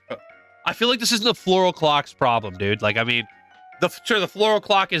 I feel like this isn't the Floral Clock's problem, dude. Like, I mean, sure, the Floral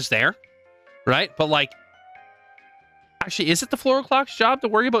Clock is there, right? But, like, actually, is it the Floral Clock's job to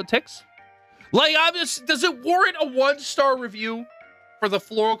worry about ticks? Like, does it warrant a 1-star review for the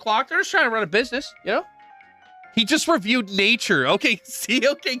Floral Clock? They're just trying to run a business, you know? He just reviewed nature. Okay, see?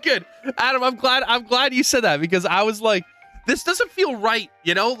 Okay, good. Adam, I'm glad you said that because I was like, this doesn't feel right,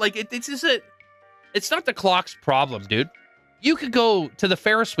 you know? Like, it's not the clock's problem, dude. You could go to the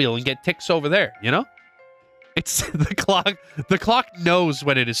Ferris wheel and get ticks over there, you know? It's the clock. The clock knows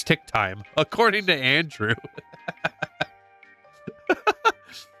when it is tick time, according to Andrew.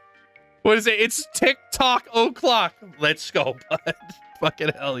 What is it? It's TikTok o'clock. Let's go, bud. Fucking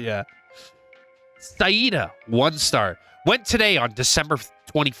hell yeah. Saida, 1 star. Went today on December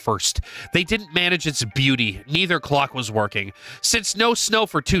 21st. They didn't manage its beauty. Neither clock was working. Since no snow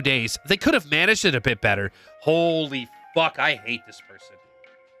for 2 days, they could have managed it a bit better. Holy fuck, I hate this person.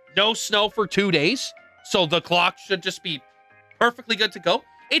 No snow for 2 days? So the clock should just be perfectly good to go?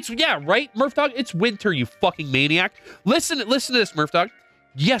 Yeah, right, Murph Dog? It's winter, you fucking maniac. Listen to this, Murph Dog.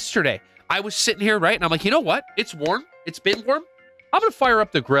 Yesterday, I was sitting here, right? And I'm like, you know what? It's warm. It's been warm. I'm going to fire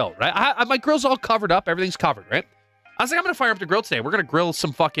up the grill, right? My grill's all covered up. Everything's covered, right? I was like, I'm going to fire up the grill today. We're going to grill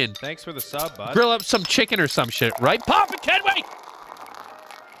some fucking... Thanks for the sub, bud. Grill up some chicken or some shit, right? Papa Kenway!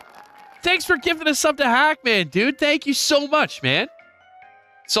 Thanks for giving us sub to Hackman, dude. Thank you so much, man.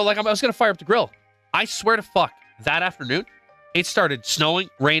 So, like, I was going to fire up the grill. I swear to fuck, that afternoon, it started snowing,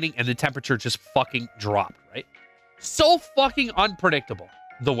 raining, and the temperature just fucking dropped, right? So fucking unpredictable,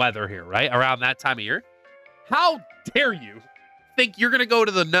 the weather here, right? Around that time of year. How dare you think you're going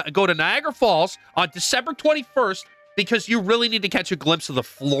to go to Niagara Falls on December 21st because you really need to catch a glimpse of the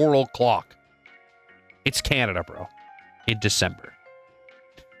Floral Clock. It's Canada, bro. In December.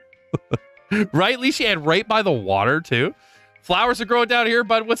 Right? At least you had right by the water, too. Flowers are growing down here,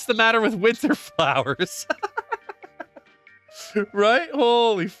 but what's the matter with winter flowers? Right?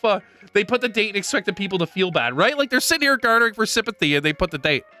 Holy fuck. They put the date and expected people to feel bad, right? Like they're sitting here garnering for sympathy and they put the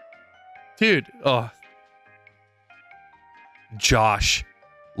date. Dude, oh. Josh,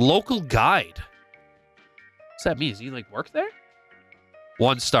 local guide. What's that mean? Does he like work there?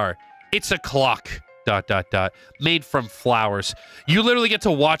 1 star. It's a clock. ... Made from flowers. You literally get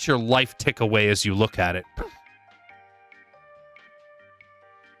to watch your life tick away as you look at it.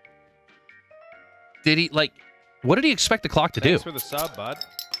 Did he like? What did he expect the clock to do? Thanks for the sub, bud.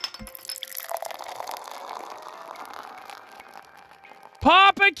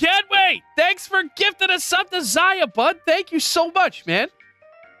 Papa Kenway, thanks for gifting us sub to Zaya, bud. Thank you so much, man.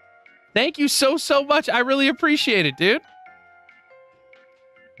 Thank you so much. I really appreciate it, dude.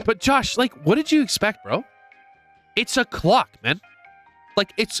 But Josh, like, what did you expect, bro? It's a clock, man.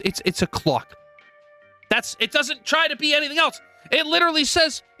 Like, it's a clock. It doesn't try to be anything else. It literally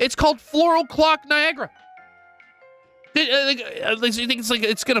says it's called Floral Clock Niagara. You think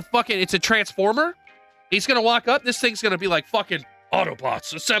it's gonna fucking, it's a transformer? He's gonna walk up, this thing's gonna be like fucking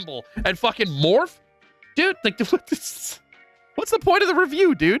Autobots assemble and fucking morph? Dude, like, what's the point of the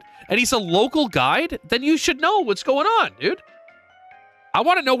review, dude? And he's a local guide? Then you should know what's going on, dude. I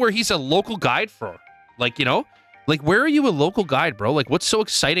want to know where he's a local guide for. Like, you know? Like, where are you a local guide, bro? Like, what's so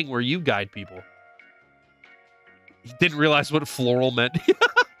exciting where you guide people? He didn't realize what floral meant.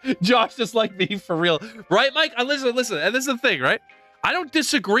 Josh, just like me, for real. Right, Mike? Listen. And this is the thing, right? I don't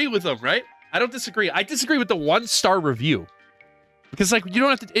disagree with him, right? I don't disagree. I disagree with the 1-star review. Because, like, you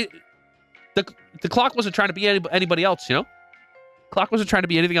don't have to... The clock wasn't trying to be anybody else, you know? Clock wasn't trying to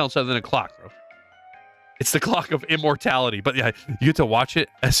be anything else other than a clock, bro. It's the clock of immortality. But yeah, you get to watch it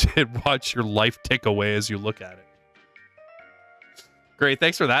watch your life tick away as you look at it. Great.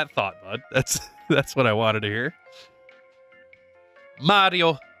 Thanks for that thought, bud. That's what I wanted to hear.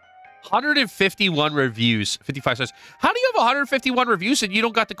 Mario, 151 reviews, 55 stars. How do you have 151 reviews and you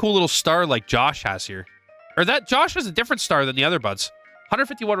don't got the cool little star like Josh has here? Or that Josh has a different star than the other buds.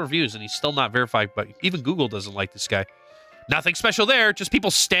 151 reviews and he's still not verified, but even Google doesn't like this guy. Nothing special there. Just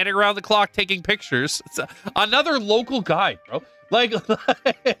people standing around the clock taking pictures. It's another local guide, bro. Like,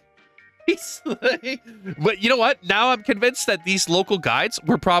 he's like, but you know what? Now I'm convinced that these local guides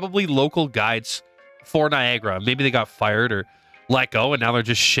were probably local guides for Niagara. Maybe they got fired or let go, and now they're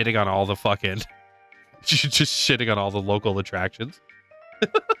just shitting on all the fucking, just shitting on all the local attractions.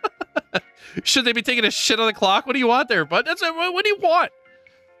 Should they be taking a shit on the clock? What do you want there, bud? What do you want?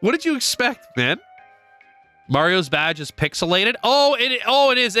 What did you expect, man? Mario's badge is pixelated. Oh,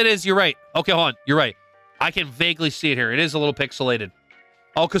 it is. You're right. Okay, hold on. You're right. I can vaguely see it here. It is a little pixelated.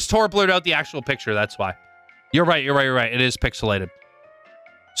 Oh, because Tor blurred out the actual picture. That's why. You're right. It is pixelated.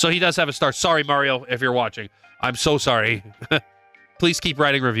 So he does have a star. Sorry, Mario, if you're watching. I'm so sorry. Please keep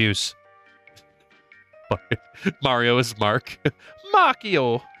writing reviews. Mario is Mark.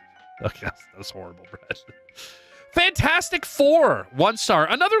 Macchio. Okay, that's horrible, Brad. Fantastic Four. 1 star.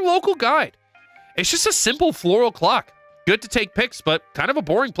 Another local guide. It's just a simple floral clock. Good to take pics, but kind of a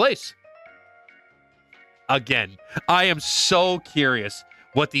boring place. Again, I am so curious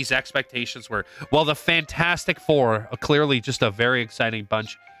what these expectations were. Well, the Fantastic Four, clearly just a very exciting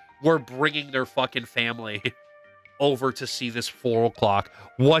bunch, were bringing their fucking family over to see this floral clock.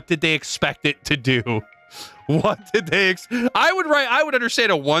 What did they expect it to do? What did they I would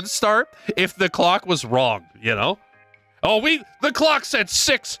understand a 1 star if the clock was wrong, you know? Oh, the clock said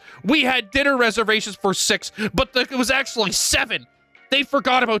 6. We had dinner reservations for 6, but it was actually 7. They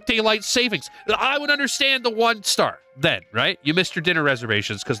forgot about daylight savings. I would understand the 1 star then, right? You missed your dinner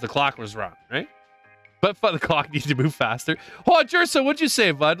reservations because the clock was wrong, right? But the clock needs to move faster. Hold on, Jersa, what'd you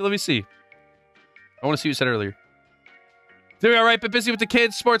say, bud? Let me see. I want to see what you said earlier. Doing all right, but busy with the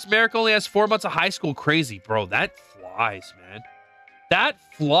kids. Sports. Merrick only has 4 months of high school. Crazy, bro. That flies, man. That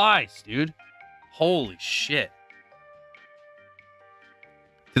flies, dude. Holy shit.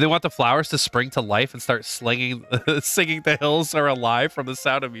 Do they want the flowers to spring to life and start singing "The Hills Are Alive" from The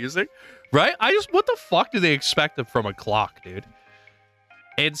Sound of Music? Right? What the fuck do they expect from a clock, dude?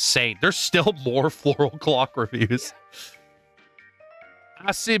 Insane. There's still more floral clock reviews.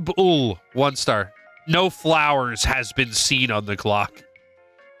 Asib Ul, 1 star. No flowers has been seen on the clock.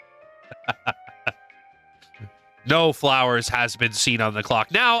 No flowers has been seen on the clock.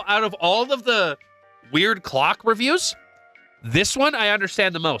 Now, out of all of the weird clock reviews, this one I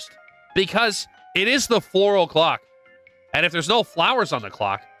understand the most because it is the floral clock. And if there's no flowers on the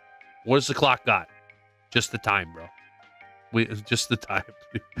clock, what does the clock got? Just the time, bro. Just the time.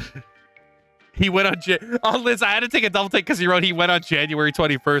 He went on Liz, I had to take a double take because he wrote he went on January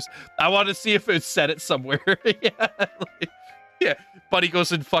 21st. I wanted to see if it said it somewhere. Yeah. Buddy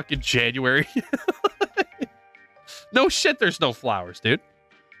goes in fucking January. No shit, there's no flowers, dude.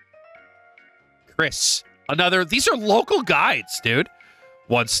 Chris. These are local guides, dude.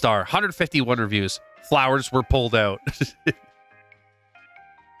 1 star, 151 reviews. Flowers were pulled out.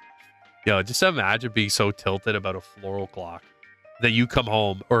 Yo, just imagine being so tilted about a floral clock that you come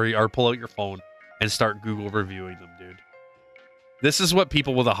home or pull out your phone and start Google reviewing them, dude. This is what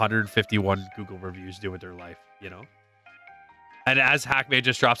people with 151 Google reviews do with their life, you know? And as Hackman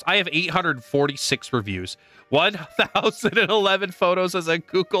just drops, I have 846 reviews, 1,011 photos as a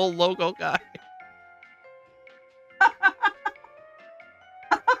Google logo guy.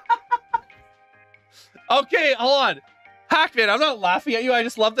 Okay, hold on. Hackman, I'm not laughing at you. I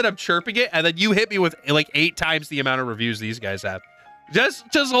just love that I'm chirping it, and then you hit me with like 8 times the amount of reviews these guys have. Just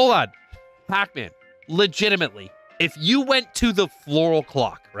hold on. Hackman, legitimately, if you went to the floral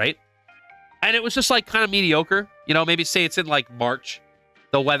clock, right? And it was just like kind of mediocre, you know, maybe say it's in like March.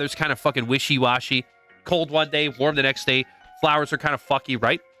 The weather's kind of fucking wishy-washy. Cold one day, warm the next day. Flowers are kind of fucky,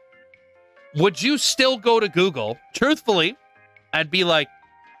 right? Would you still go to Google, truthfully, and be like,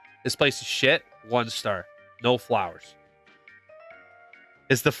 this place is shit, 1 star, no flowers?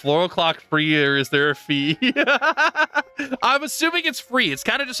 Is the floral clock free or is there a fee? I'm assuming it's free. It's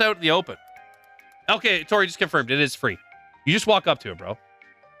kind of just out in the open. Okay, Tori just confirmed. It is free. You just walk up to it, bro.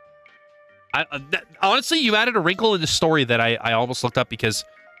 Honestly, you added a wrinkle in the story that I almost looked up because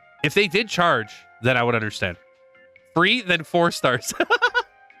if they did charge, then I would understand. Free, then 4 stars.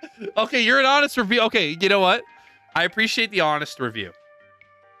 Okay, you're an honest review. Okay, you know what? I appreciate the honest review.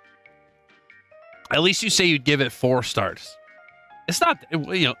 At least you say you'd give it 4 stars. It's not,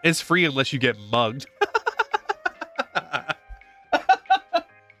 you know, it's free unless you get mugged.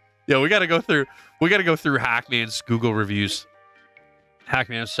 Yeah, we gotta go through Hackman's Google reviews.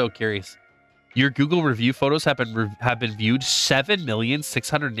 Hackman, I'm so curious. Your Google review photos have been viewed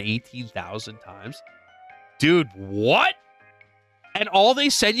 7,618,000 times. Dude, what? And all they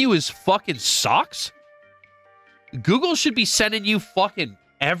send you is fucking socks? Google should be sending you fucking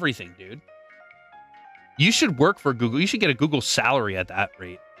everything, dude. You should work for Google. You should get a Google salary at that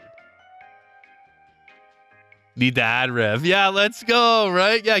rate. Need the ad rev. Yeah, let's go,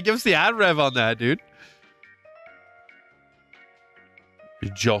 right? Yeah, give us the ad rev on that, dude.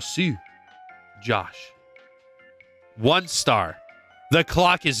 Josh. 1 star. The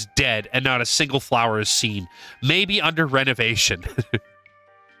clock is dead and not a single flower is seen. Maybe under renovation.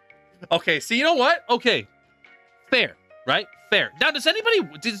 Okay, so you know what? Okay. Fair, right? Fair. Now, do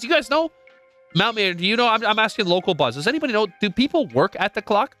you guys know Mount Mayor, do you know? I'm asking local buzz. Does anybody know? Do people work at the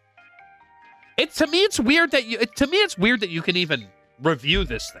clock? To me, it's weird that you can even review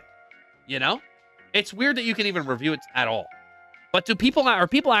this thing. You know, it's weird that you can even review it at all. But are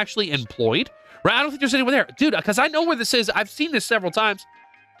people actually employed? Right? I don't think there's anyone there, dude. Because I know where this is. I've seen this several times,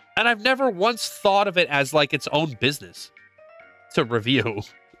 and I've never once thought of it as like its own business to review.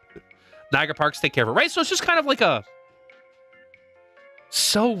 Niagara Parks take care of it, right? So it's just kind of like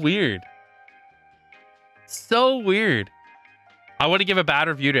so weird. So weird. I wouldn't give a bad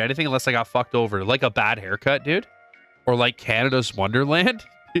review to anything unless I got fucked over. Like a bad haircut, dude. Or like Canada's Wonderland.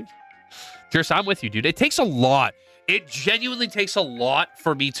 Cheers, I'm with you, dude. It takes a lot. It genuinely takes a lot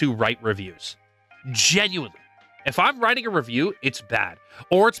for me to write reviews. Genuinely. If I'm writing a review, it's bad.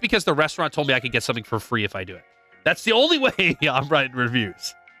 Or it's because the restaurant told me I could get something for free if I do it. That's the only way I'm writing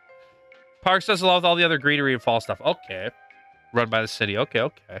reviews. Parks does along with all the other greenery and fall stuff. Okay. Run by the city. Okay.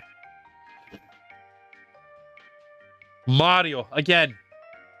 Mario, again,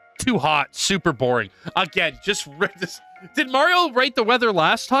 too hot, super boring. Again, just read this. Did Mario rate the weather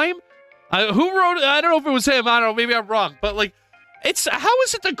last time? Who wrote it? I don't know if it was him. I don't know. Maybe I'm wrong. But, like, how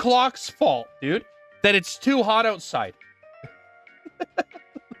is it the clock's fault, dude, that it's too hot outside?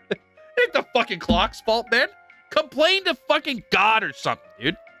 Ain't the fucking clock's fault, man. Complain to fucking God or something,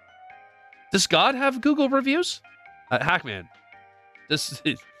 dude. Does God have Google reviews? Hackman,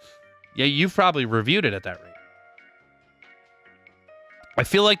 yeah, you've probably reviewed it at that rate. I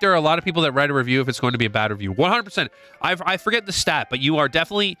feel like there are a lot of people that write a review if it's going to be a bad review. 100%. I forget the stat, but you are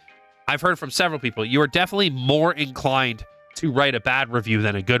definitely, I've heard from several people, you are definitely more inclined to write a bad review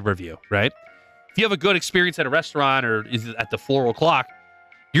than a good review, right? If you have a good experience at a restaurant or at the Floral Clock,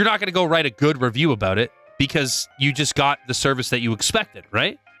 you're not going to go write a good review about it because you just got the service that you expected,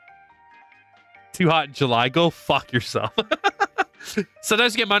 right? Too hot in July. Go fuck yourself.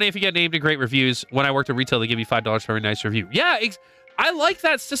 Sometimes you get money if you get named in great reviews. When I worked in retail, they give you $5 for every nice review. Yeah, I like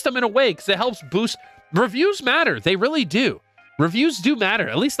that system in a way because it helps boost. Reviews matter. They really do. Reviews do matter.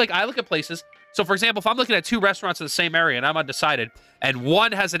 At least, like, I look at places. So, for example, if I'm looking at two restaurants in the same area and I'm undecided, and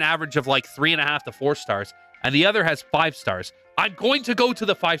one has an average of like 3.5 to 4 stars, and the other has 5 stars, I'm going to go to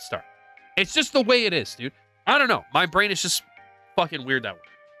the 5-star. It's just the way it is, dude. I don't know. My brain is just fucking weird that way.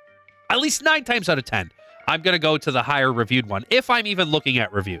 At least 9 times out of 10, I'm going to go to the higher reviewed one if I'm even looking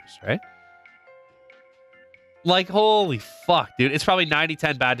at reviews, right? Like, holy fuck, dude. It's probably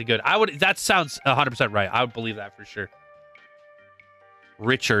 90-10 bad to good. That sounds 100% right. I would believe that for sure.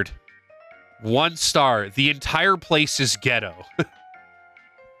 Richard, 1 star. The entire place is ghetto.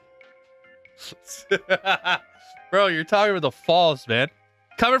 Bro, you're talking about the falls, man.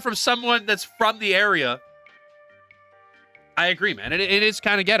 Coming from someone that's from the area, I agree, man. It is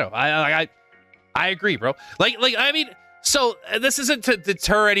kind of ghetto. I agree, bro. Like, I mean, so this isn't to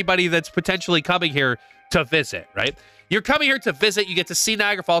deter anybody that's potentially coming here to visit, right? You're coming here to visit. You get to see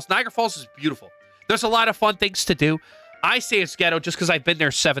Niagara Falls. Niagara Falls is beautiful. There's a lot of fun things to do. I say it's ghetto just because I've been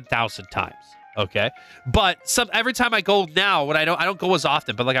there 7,000 times. Okay, but every time I go now, I don't go as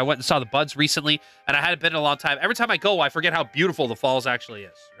often, but like I went and saw the buds recently, and I hadn't been in a long time. Every time I go, I forget how beautiful the falls actually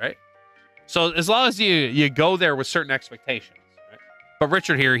is, right? So as long as you go there with certain expectations, right? But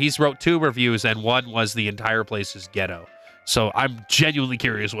Richard here, he's wrote 2 reviews, and one was the entire place is ghetto. So I'm genuinely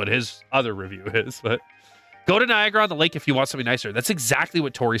curious what his other review is. But go to Niagara on the lake if you want something nicer. That's exactly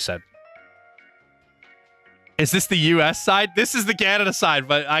what Tori said. Is this the U.S. side? This is the Canada side,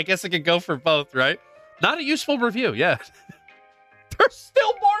 but I guess I could go for both, right? Not a useful review, yeah. There's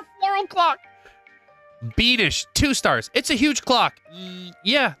still more Floral Clock. Beanish, 2 stars. It's a huge clock.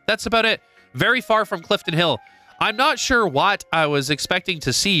 Yeah, that's about it. Very far from Clifton Hill. I'm not sure what I was expecting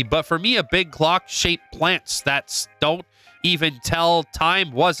to see, but for me, a big clock-shaped plants that don't even tell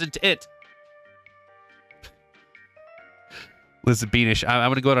time wasn't it. Listen, Beanish, I'm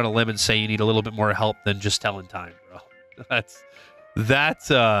going to go out on a limb and say you need a little bit more help than just telling time, bro.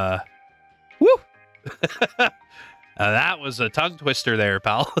 Woo! That was a tongue twister there,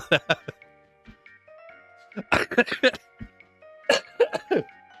 pal.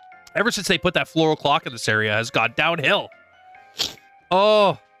 Ever since they put that Floral Clock in this area, has gone downhill.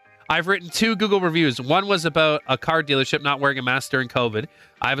 Oh, I've written 2 Google reviews. One was about a car dealership not wearing a mask during COVID.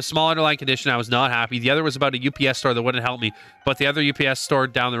 I have a small underlying condition. I was not happy. The other was about a UPS store that wouldn't help me, but the other UPS store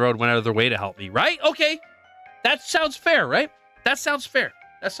down the road went out of their way to help me. Right? Okay. That sounds fair, right? That sounds fair.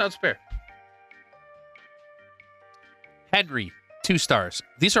 That sounds fair. Henry, 2 stars.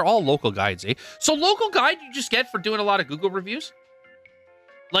 These are all local guides, eh? So local guide you just get for doing a lot of Google reviews?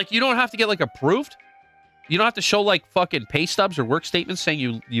 Like, you don't have to get, like, approved? You don't have to show, like, fucking pay stubs or work statements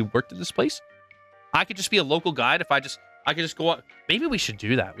saying you worked in this place? I could just be a local guide if I could just go up. Maybe we should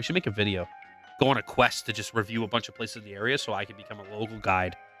do that. We should make a video. go on a quest to just review a bunch of places in the area so I can become a local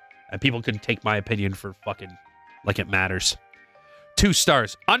guide. And people can take my opinion for fucking like it matters. 2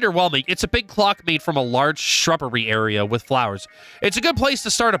 stars. Underwhelming. It's a big clock made from a large shrubbery area with flowers. It's a good place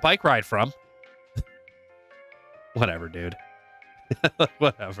to start a bike ride from. Whatever, dude.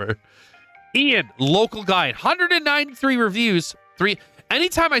 Whatever. Ian, local guide. 193 reviews.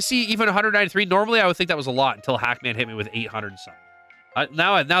 Anytime I see even 193, normally I would think that was a lot until Hackman hit me with 800 and something.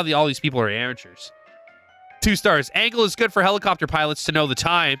 Now all these people are amateurs. 2 stars. Angle is good for helicopter pilots to know the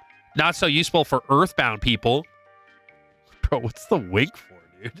time. Not so useful for earthbound people. Bro, what's the wink for,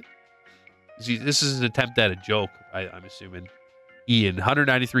 dude? This is an attempt at a joke, I'm assuming. Ian,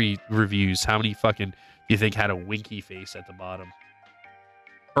 193 reviews. How many fucking do you think had a winky face at the bottom?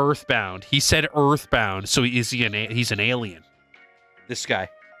 Earthbound. He said earthbound, so he's an alien. This guy.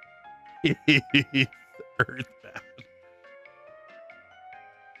 Earthbound.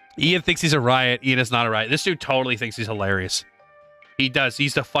 Ian thinks he's a riot. Ian is not a riot. This dude totally thinks he's hilarious. He does.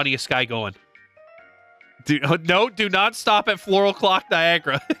 He's the funniest guy going. Do not stop at Floral Clock,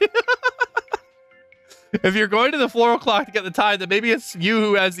 Niagara. If you're going to the Floral Clock to get the time, then maybe it's you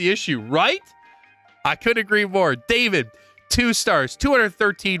who has the issue, right? I couldn't agree more. David, 2 stars,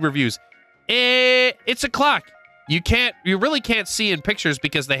 213 reviews. It's a clock. You really can't see in pictures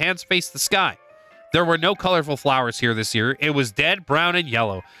because the hands face the sky. There were no colorful flowers here this year. It was dead brown and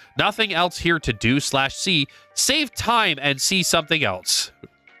yellow. Nothing else here to do/see. Save time and see something else.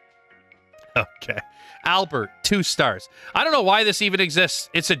 Okay. Albert, 2 stars. I don't know why this even exists.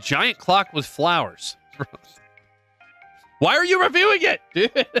 It's a giant clock with flowers. Why are you reviewing it,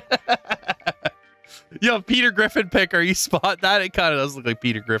 dude? Yo, Peter Griffin picker. You spot that? It kind of does look like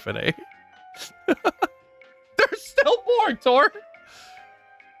Peter Griffin, eh? There's still more, Tor.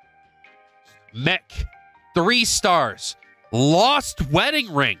 Mech, 3 stars. Lost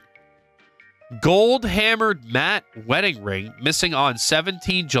wedding ring. Gold hammered matte wedding ring missing on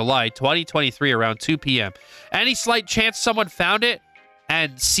 17 July 2023 around 2 p.m. Any slight chance someone found it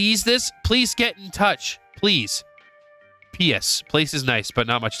and sees this, please get in touch. Please. P.S. Place is nice, but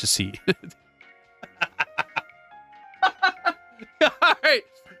not much to see.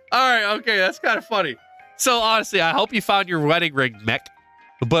 All right, okay, that's kind of funny. So honestly, I hope you found your wedding ring, Mech.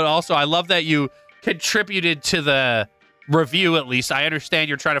 But also, I love that you contributed to the review, at least. I understand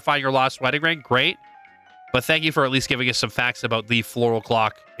you're trying to find your lost wedding ring. Great. But thank you for at least giving us some facts about the Floral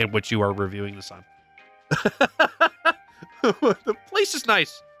Clock in which you are reviewing this on. The place is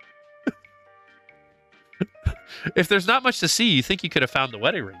nice. If there's not much to see, you think you could have found the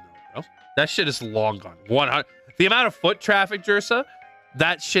wedding ring, though, bro. That shit is long gone. 100. The amount of foot traffic, Jersa,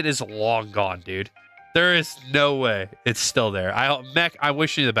 that shit is long gone, dude. There is no way it's still there. Mech, I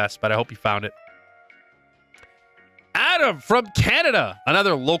wish you the best, but I hope you found it. Adam from Canada,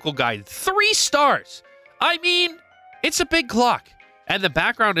 another local guide, 3 stars. I mean, it's a big clock, and the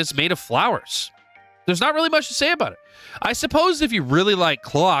background is made of flowers. There's not really much to say about it. I suppose if you really like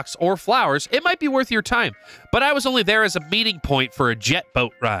clocks or flowers, it might be worth your time, but I was only there as a meeting point for a jet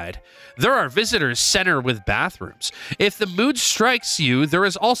boat ride. There are visitors center with bathrooms. If the mood strikes you, there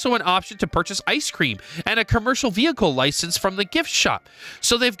is also an option to purchase ice cream and a commercial vehicle license from the gift shop.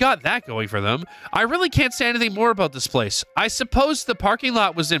 So they've got that going for them. I really can't say anything more about this place. I suppose the parking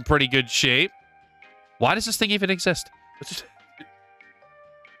lot was in pretty good shape. Why does this thing even exist?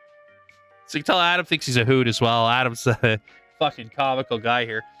 So you can tell Adam thinks he's a hoot as well. Adam's a fucking comical guy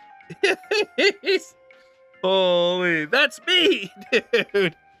here. Holy, that's me,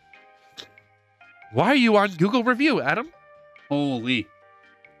 dude. Why are you on Google Review, Adam? Holy.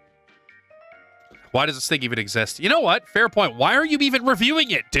 Why does this thing even exist? You know what? Fair point. Why are you even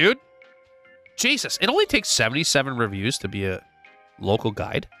reviewing it, dude? Jesus, it only takes 77 reviews to be a local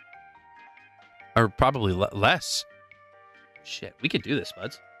guide. Or probably less. Shit, we could do this,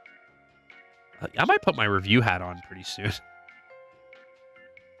 buds. I might put my review hat on pretty soon.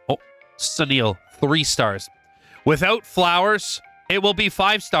 Oh, Sunil, 3 stars. Without flowers, it will be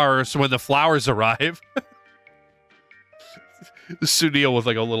 5 stars when the flowers arrive. Sunil with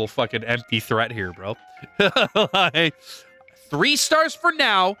like a little fucking empty threat here, bro. Like, 3 stars for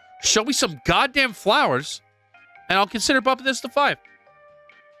now. Show me some goddamn flowers, and I'll consider bumping this to 5.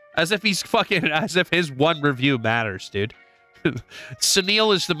 As if his one review matters, dude.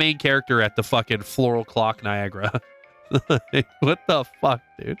 Sunil is the main character at the fucking Floral Clock Niagara. Like, what the fuck,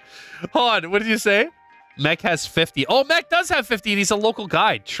 dude? Hold on, what did you say? Mech has 50. Oh, Mech does have 50, and he's a local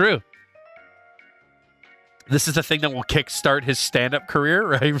guide. True. This is the thing that will kickstart his stand-up career,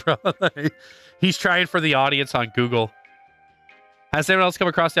 right, bro? Like, he's trying for the audience on Google. Has anyone else come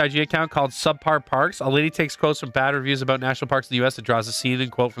across the IG account called Subpar Parks? A lady takes quotes from bad reviews about national parks in the U.S. and draws a scene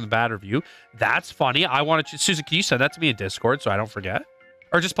and quote from the bad review. That's funny. I want to... Susan, can you send that to me in Discord so I don't forget?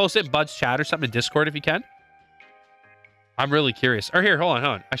 Or just post it in Bud's chat or something in Discord if you can. I'm really curious. Or here, hold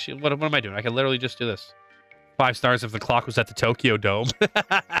on. Actually, what am I doing? I can literally just do this. 5 stars if the clock was at the Tokyo Dome.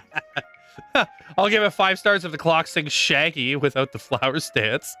 I'll give it 5 stars if the clock sings Shaggy without the flowers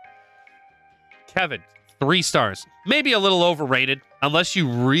dance. Kevin, 3 stars. Maybe a little overrated, unless you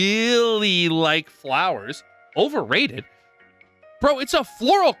really like flowers. Overrated? Bro, it's a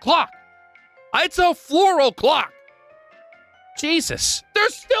floral clock. It's a floral clock. Jesus.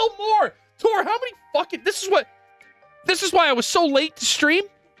 There's still more. Tor, how many fucking... This is why I was so late to stream.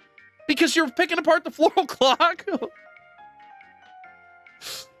 Because you're picking apart the floral clock.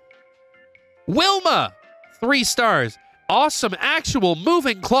 Wilma, 3 stars. Awesome actual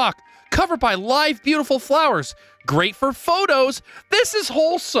moving clock. Covered by live beautiful flowers. Great for photos. This is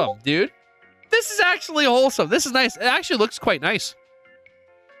wholesome, dude. This is actually wholesome. This is nice. It actually looks quite nice.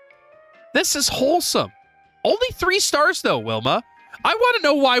 This is wholesome. Only 3 stars, though, Wilma. I want to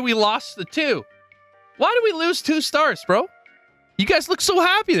know why we lost the 2. Why did we lose 2 stars, bro? You guys look so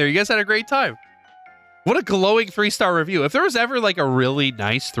happy there. You guys had a great time. What a glowing 3-star review. If there was ever, like, a really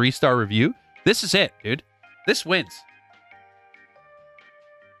nice 3-star review, this is it, dude. This wins.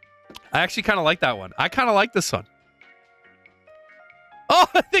 I actually kind of like that one. I kind of like this one. Oh,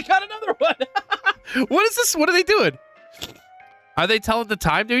 they got another one. What is this? What are they doing? Are they telling the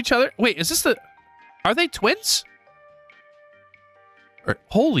time to each other? Wait, is this the... Are they twins?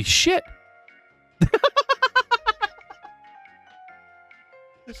 Holy shit.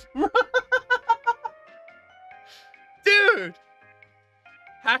 Dude.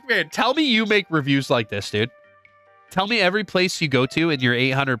 Hackman, tell me you make reviews like this, dude. Tell me every place you go to in your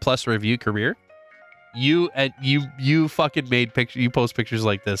 800+ review career, you fucking made pictures. You post pictures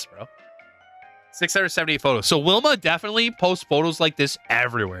like this, bro. 678 photos. So Wilma definitely posts photos like this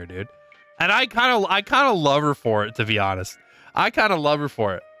everywhere, dude. And I kind of love her for it, to be honest. I kind of love her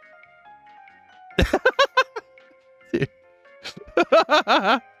for it.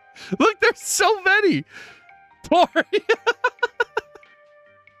 Look, there's so many. Tori.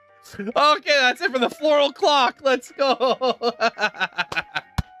 Okay, that's it for the floral clock. Let's go.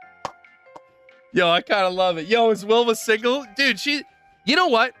 Yo, I kind of love it. Yo, is Wilma single? Dude, you know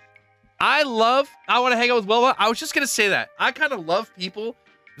what? I want to hang out with Wilma. I was just going to say that. I kind of love people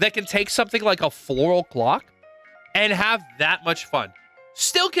that can take something like a floral clock and have that much fun.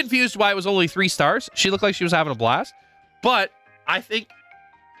 Still confused why it was only 3 stars. She looked like she was having a blast. But I think,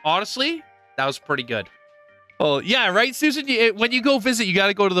 honestly, that was pretty good. Oh, yeah, right, Susan? When you go visit, you got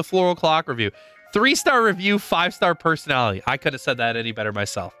to go to the floral clock review. 3-star review, 5-star personality. I couldn't have said that any better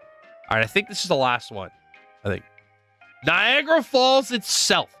myself. All right, I think this is the last one. I think. Niagara Falls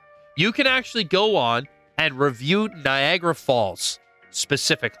itself. You can actually go on and review Niagara Falls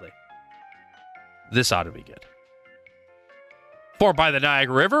specifically. This ought to be good. Formed by the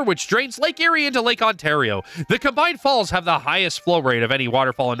Niagara River, which drains Lake Erie into Lake Ontario. The combined falls have the highest flow rate of any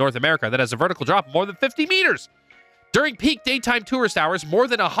waterfall in North America that has a vertical drop of more than 50 meters. During peak daytime tourist hours, more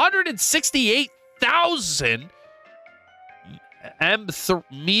than 168,000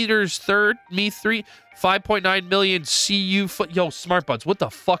 meters third, me 3, 5.9 million CU foot. Yo, smart buds, what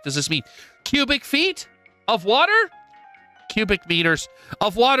the fuck does this mean? Cubic feet of water? Cubic meters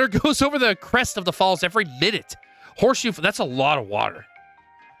of water goes over the crest of the falls every minute. Horseshoe, that's a lot of water.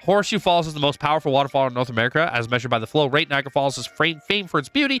 Horseshoe Falls is the most powerful waterfall in North America, as measured by the flow rate. Niagara Falls is famed for its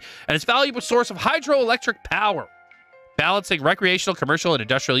beauty and its valuable source of hydroelectric power. Balancing recreational, commercial, and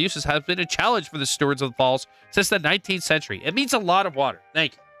industrial uses has been a challenge for the stewards of the falls since the 19th century. It means a lot of water.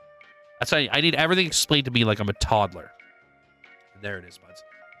 Thank you. That's why I need everything explained to me like I'm a toddler. And there it is, buds.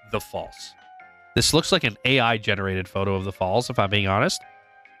 The falls. This looks like an AI-generated photo of the falls, if I'm being honest.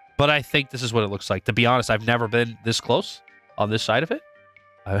 But I think this is what it looks like. To be honest, I've never been this close on this side of it.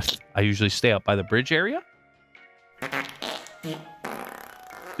 I usually stay up by the bridge area.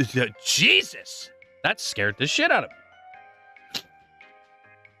 Jesus! That scared the shit out of me.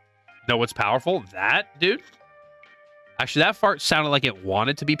 Know what's powerful? That, dude? Actually, that fart sounded like it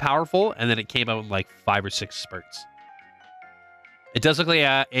wanted to be powerful, and then it came out in like 5 or 6 spurts. It does look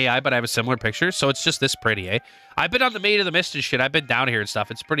like AI, but I have a similar picture, so it's just this pretty, eh? I've been on the Maid of the Mist and shit. I've been down here and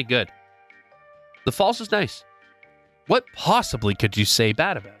stuff. It's pretty good. The falls is nice. What possibly could you say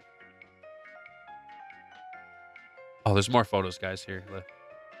bad about it? Oh, there's more photos, guys, here.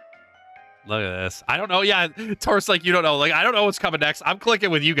 Look at this. I don't know. Yeah, Taurus, like, you don't know. Like, I don't know what's coming next. I'm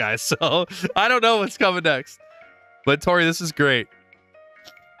clicking with you guys, so I don't know what's coming next. But, Tori, this is great.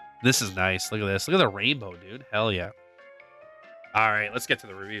 This is nice. Look at this. Look at the rainbow, dude. Hell yeah. All right, let's get to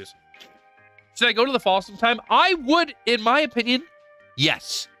the reviews. Should I go to the falls sometime? I would, in my opinion,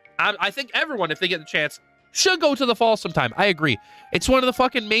 yes. I think everyone, if they get the chance, should go to the falls sometime. I agree. It's one of the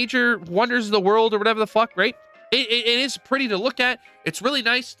fucking major wonders of the world or whatever the fuck, right? It is pretty to look at. It's really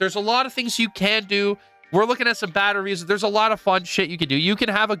nice. There's a lot of things you can do. We're looking at some bad reviews. There's a lot of fun shit you can do. You can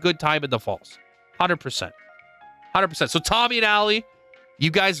have a good time in the falls. 100%. 100%. So Tommy and Allie,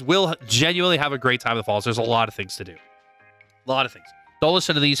 you guys will genuinely have a great time in the falls. There's a lot of things to do. A lot of things. Don't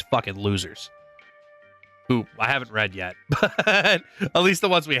listen to these fucking losers. Who I haven't read yet. But at least the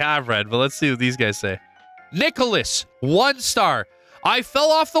ones we have read. But let's see what these guys say. Nicholas, 1 star. I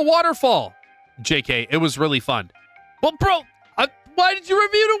fell off the waterfall. JK, it was really fun. Well, bro, why did you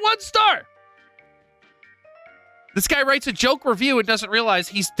review it 1 star? This guy writes a joke review and doesn't realize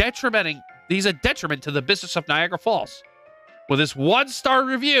he's a detriment to the business of Niagara Falls with his 1 star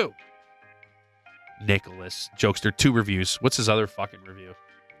review. Nicholas, jokester, 2 reviews. What's his other fucking review?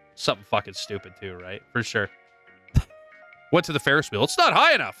 Something fucking stupid too, right? For sure. Went to the Ferris wheel. It's not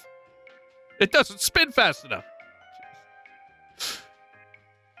high enough. It doesn't spin fast enough.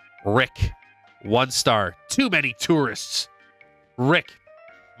 Rick, 1 star. Too many tourists. Rick,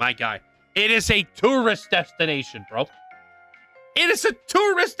 my guy. It is a tourist destination, bro. It is a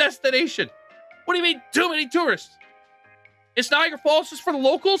tourist destination. What do you mean, too many tourists? Is Niagara Falls just for the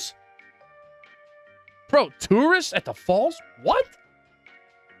locals? Bro, tourists at the falls? What?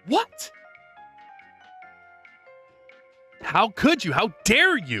 What? How could you? How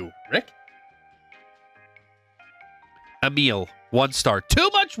dare you, Rick? Emil, 1 star. Too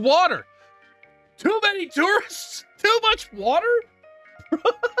much water. Too many tourists. Too much water?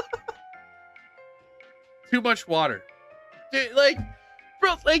 Too much water. Dude, like,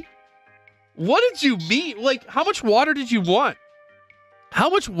 bro, like, what did you mean? Like, how much water did you want? How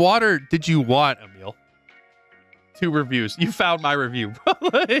much water did you want, Emil? 2 reviews. You found my review.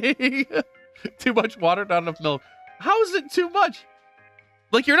 Like, too much water, not enough milk. How is it too much?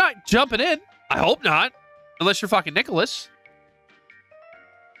 Like, you're not jumping in. I hope not. Unless you're fucking Nicholas.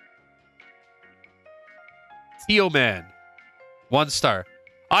 Theo Man, 1 star.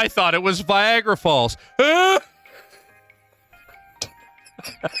 I thought it was Niagara Falls.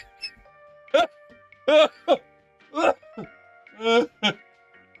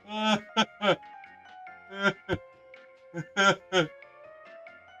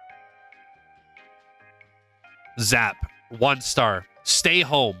 Zap, 1 star. Stay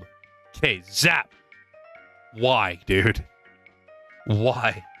home. Okay, Zap. Why, dude?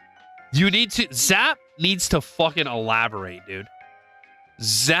 Why? You need to... Zap needs to fucking elaborate, dude.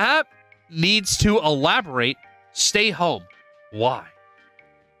 Zap needs to elaborate. Stay home. Why?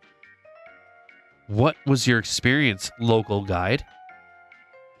 What was your experience, local guide?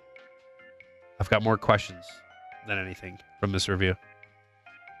 I've got more questions than anything from this review.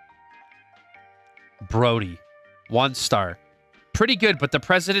 Brody, 1 star. Pretty good, but the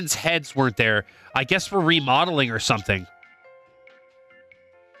president's heads weren't there. I guess we're remodeling or something.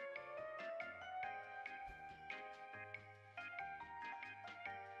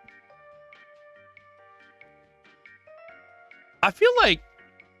 I feel like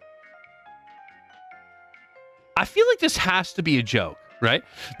this has to be a joke, right?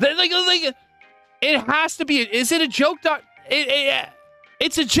 Like it has to be. Is it a joke?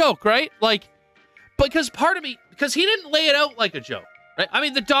 It's a joke, right? Like, because part of me, because he didn't lay it out like a joke, right? I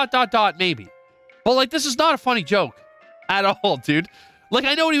mean, the ... maybe, but like, this is not a funny joke at all, dude. Like,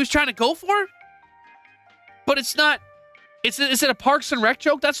 I know what he was trying to go for, but it's not. Is it a Parks and Rec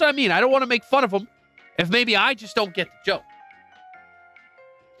joke? That's what I mean. I don't want to make fun of him if maybe I just don't get the joke.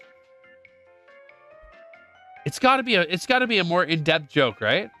 It's got to be a more in-depth joke,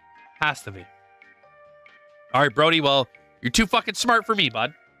 right? Has to be. All right, Brody. Well, you're too fucking smart for me,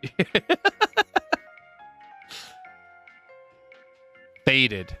 bud.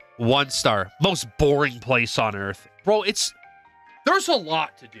 Faded, 1 star. Most boring place on earth, bro. There's a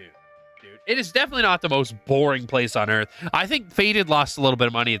lot to do, dude. It is definitely not the most boring place on earth. I think Faded lost a little bit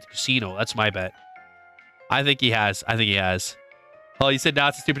of money at the casino. That's my bet. I think he has. Oh, you said, no,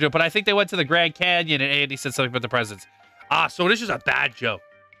 it's a stupid joke, but I think they went to the Grand Canyon and Andy said something about the presents. Ah, so it is just a bad joke.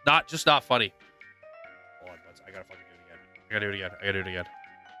 Not funny. Hold on, I gotta fucking do it again.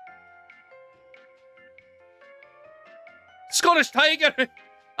 Scottish Tiger!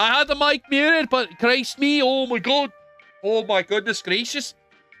 I had the mic muted, but Christ me, oh my god. Oh my goodness gracious.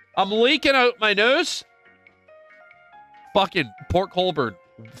 I'm leaking out my nose. Fucking Port Colborne.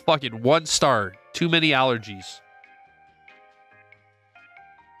 Fucking 1 star. Too many allergies.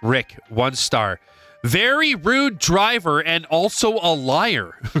 Rick, 1 star. Very rude driver and also a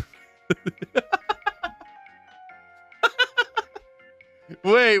liar.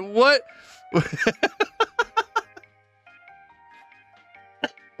 Wait, what?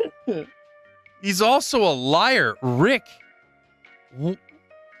 He's also a liar. Rick,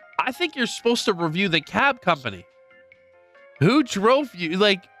 I think you're supposed to review the cab company. Who drove you?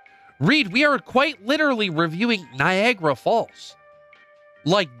 Like, Reed, we are quite literally reviewing Niagara Falls.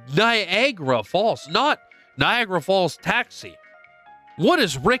 Like, Niagara Falls, not Niagara Falls Taxi. What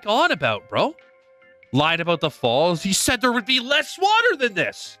is Rick on about, bro? Lied about the falls. He said there would be less water than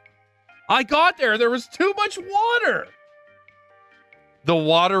this. I got there was too much water. The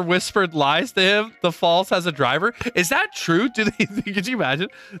water whispered lies to him. The falls has a driver. Is that true? Could you imagine?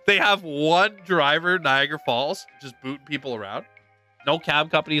 They have one driver, Niagara Falls, just booting people around. No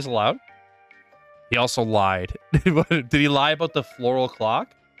cab companies allowed. He also lied. Did he lie about the Floral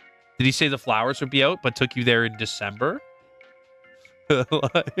Clock? Did he say the flowers would be out, but took you there in December?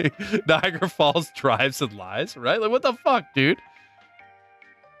 Like, Niagara Falls drives and lies, right? Like, what the fuck, dude?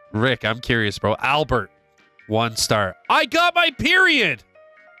 Rick, I'm curious, bro. Albert, 1 star. I got my period.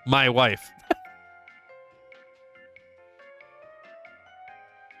 My wife.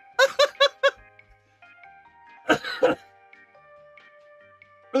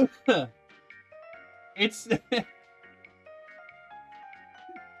 It's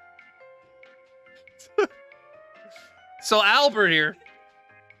so Albert here.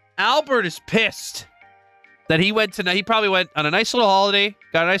 Albert is pissed that he probably went on a nice little holiday,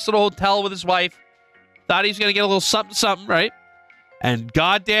 got a nice little hotel with his wife, thought he was gonna get a little something, something, right? And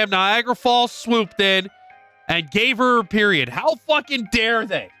goddamn Niagara Falls swooped in and gave her a period. How fucking dare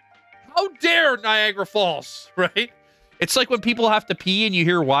they? How dare Niagara Falls, right? It's like when people have to pee and you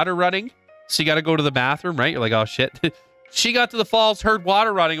hear water running, so you got to go to the bathroom, right? You're like, oh shit. She got to the falls, heard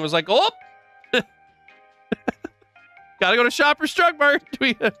water running, and was like, oh, gotta go to Shoppers Drug Mart.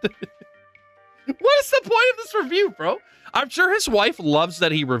 What is the point of this review, bro? I'm sure his wife loves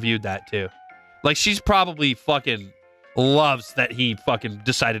that he reviewed that too. Like, she's probably fucking loves that he fucking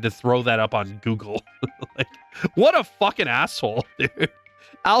decided to throw that up on Google. Like, what a fucking asshole, dude.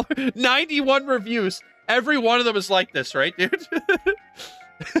 91 reviews. Every one of them is like this, right, dude?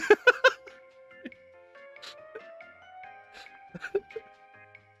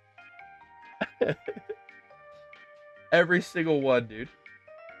 Every single one, dude.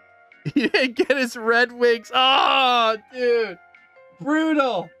 He didn't get his Red Wings. Oh, dude.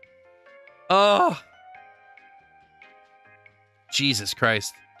 Brutal. Oh. Jesus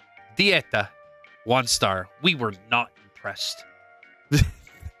Christ. Dieta. 1 star. We were not impressed.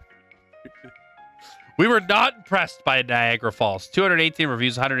 We were not impressed by Niagara Falls. 218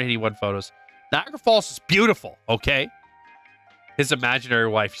 reviews, 181 photos. Niagara Falls is beautiful, okay? His imaginary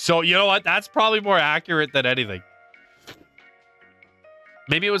wife. So, you know what? That's probably more accurate than anything.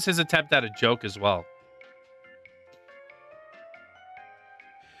 Maybe it was his attempt at a joke as well.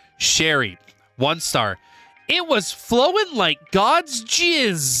 Sherry, 1 star. It was flowing like God's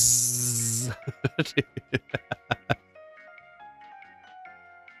jizz.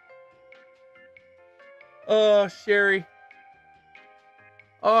 Oh, Sherry.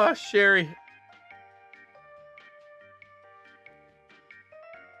 Oh, Sherry.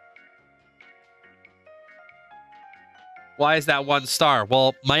 Why is that 1 star?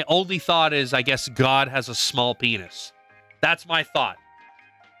 Well, my only thought is, I guess God has a small penis. That's my thought.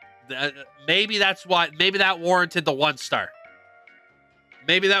 Maybe that's why. Maybe that warranted the 1 star.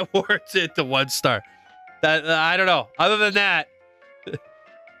 Maybe that warranted the 1 star. I don't know. Other than that,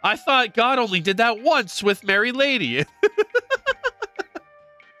 I thought God only did that once with Mary Lady.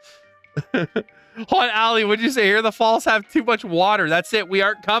 Hot Alley, what'd you say here? The falls have too much water. That's it. We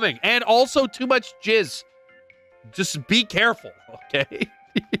aren't coming. And also too much jizz. Just be careful, okay?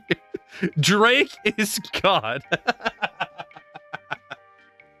 Drake is God.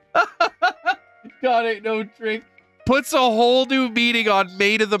 God ain't no drink. Puts a whole new meaning on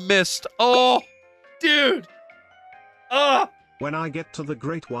Maid of the Mist. Oh, dude. When I get to the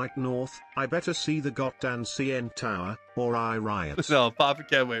Great White North, I better see the goddamn CN Tower, or I riot. No, Papa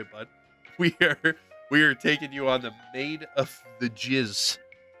can't wait, bud. We are taking you on the Maid of the Jizz.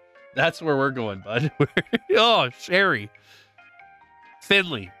 That's where we're going, bud. Oh, Sherry.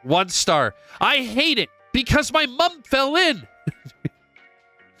 Finley, 1 star. I hate it because my mom fell in.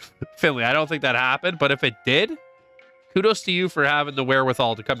 Finley, I don't think that happened, but if it did, kudos to you for having the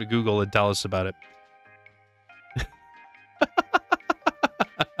wherewithal to come to Google and tell us about it.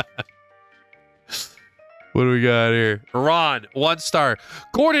 What do we got here? Ron, 1 star.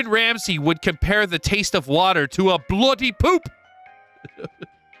 Gordon Ramsay would compare the taste of water to a bloody poop.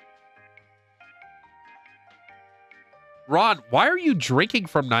 Ron, why are you drinking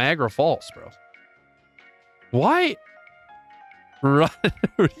from Niagara Falls, bro? Why? Run.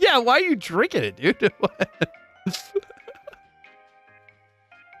 Yeah, why are you drinking it, dude?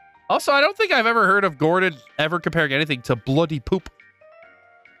 Also, I don't think I've ever heard of Gordon ever comparing anything to bloody poop.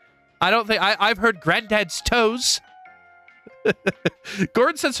 I don't think I've heard Granddad's toes.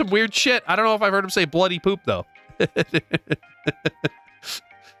 Gordon said some weird shit. I don't know if I've heard him say bloody poop though.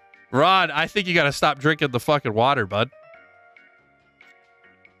 Ron, I think you got to stop drinking the fucking water, bud.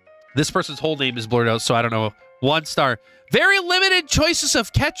 This person's whole name is blurred out, so I don't know. 1 star. Very limited choices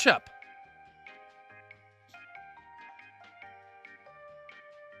of ketchup.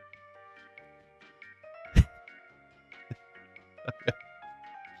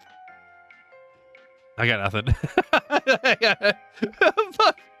 I got nothing.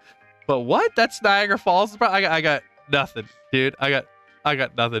 But what? That's Niagara Falls. I got nothing, dude. I got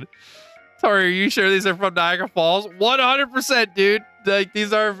nothing. Tori, are you sure these are from Niagara Falls? 100%, dude. Like,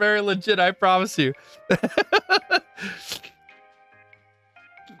 these are very legit, I promise you.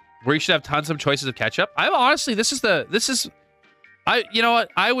 Where you should have tons of choices of ketchup. I honestly, you know what?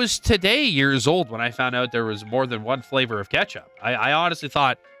 I was today years old when I found out there was more than one flavor of ketchup. I honestly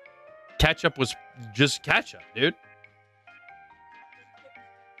thought ketchup was just ketchup, dude.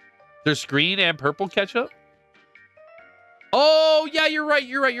 There's green and purple ketchup. Oh, yeah, you're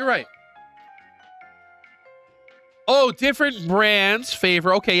right. Oh, different brands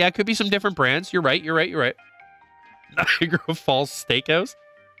favor. Okay, yeah, it could be some different brands. You're right. Niagara Falls Steakhouse.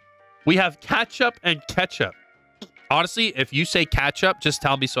 We have ketchup and ketchup. Honestly, if you say ketchup, just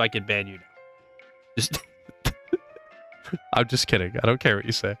tell me so I can ban you now. Just I'm just kidding. I don't care what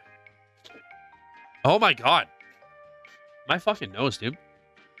you say. Oh my god. My fucking nose, dude.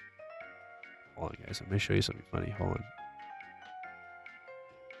 Hold on, guys. Let me show you something funny. Hold on.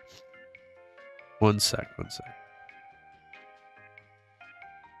 One sec.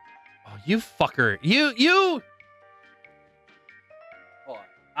 Oh, you fucker. You. Hold on.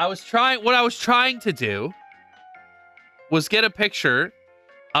 What I was trying to do was get a picture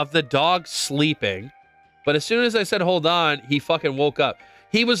of the dog sleeping, but as soon as I said hold on, he fucking woke up.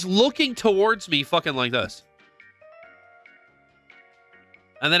 He was looking towards me fucking like this.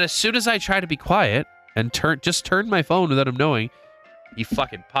 And then as soon as I try to be quiet and just turn my phone without him knowing, he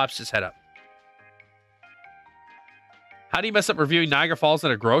fucking pops his head up. How do you mess up reviewing Niagara Falls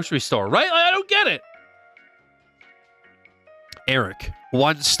at a grocery store? Right? I don't get it. Eric,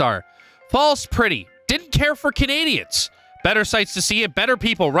 1 star. Falls pretty. Didn't care for Canadians. Better sights to see and better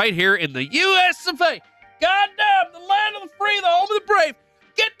people right here in the US of A. Goddamn, the land of the free, the home of the brave.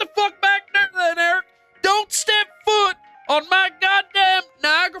 Get the fuck back there then, Eric. Don't step foot on my goddamn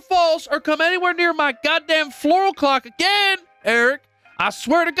Niagara Falls or come anywhere near my goddamn Floral Clock again, Eric. I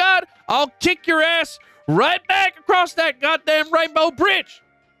swear to God, I'll kick your ass right back across that goddamn Rainbow Bridge.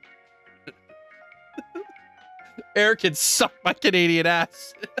 Eric can suck my Canadian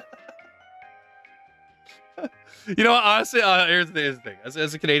ass. You know what? Honestly, here's the thing. As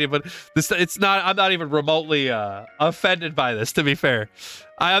a Canadian, but I'm not even remotely offended by this, to be fair.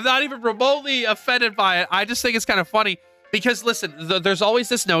 I'm not even remotely offended by it. I just think it's kind of funny because, listen, there's always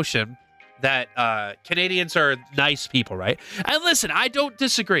this notion that Canadians are nice people, right? And listen, I don't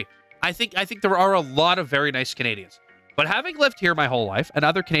disagree. I think there are a lot of very nice Canadians. But having lived here my whole life, and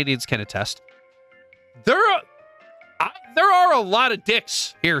other Canadians can attest, there are a lot of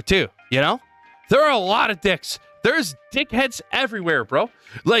dicks here too, you know? There are a lot of dicks. There's dickheads everywhere, bro.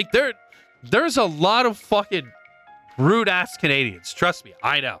 Like, there's a lot of fucking rude-ass Canadians. Trust me,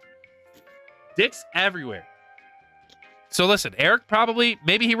 I know. Dicks everywhere. So listen, Eric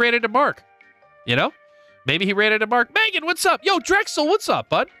maybe he rated a mark. You know? Maybe he rated a mark. Megan, what's up? Yo, Drexel, what's up,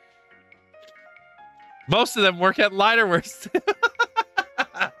 bud? Most of them work at Lighterworks.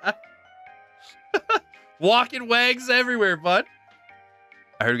 Walking wags everywhere, bud.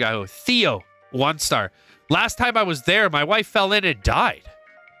 I heard a guy go, Theo, 1 star. Last time I was there, my wife fell in and died.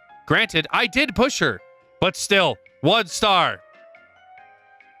 Granted, I did push her, but still, 1 star.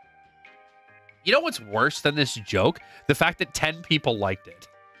 You know what's worse than this joke? The fact that 10 people liked it.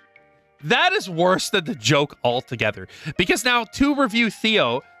 That is worse than the joke altogether. Because now, to review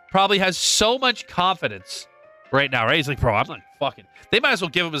Theo probably has so much confidence right now, right? He's like, bro, I'm like, fucking. They might as well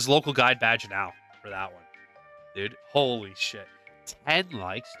give him his local guide badge now for that one. Dude, holy shit. 10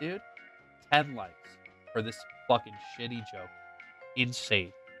 likes, dude. 10 likes for this fucking shitty joke.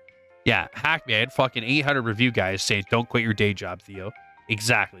 Insane. Yeah, Hackman, fucking 800 review guys saying, don't quit your day job, Theo.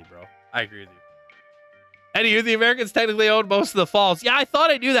 Exactly, bro. I agree with you. Anywho, the Americans technically own most of the falls. Yeah, I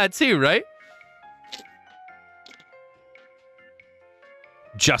thought I knew that too, right?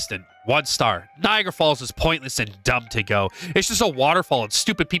 Justin, 1 star. Niagara Falls is pointless and dumb to go. It's just a waterfall and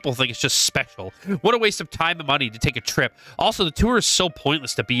stupid people think it's just special. What a waste of time and money to take a trip. Also, the tour is so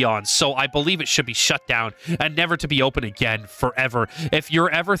pointless to be on, so I believe it should be shut down and never to be open again forever. If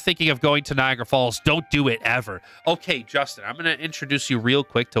you're ever thinking of going to Niagara Falls, don't do it ever. Okay, Justin, I'm going to introduce you real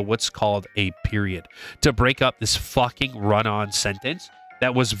quick to what's called a period to break up this fucking run-on sentence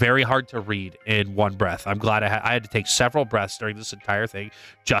that was very hard to read in one breath. I'm glad I had to take several breaths during this entire thing.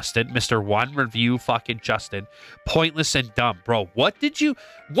 Justin, Mr. One Review fucking Justin. Pointless and dumb. Bro, what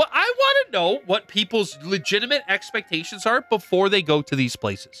I want to know what people's legitimate expectations are before they go to these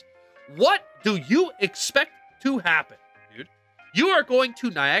places. What do you expect to happen, dude? You are going to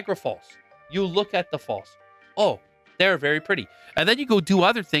Niagara Falls. You look at the falls. Oh, they're very pretty. And then you go do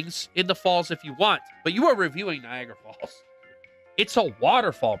other things in the falls if you want. But you are reviewing Niagara Falls. It's a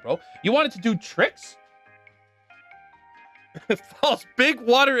waterfall, bro. You wanted to do tricks? Falls, big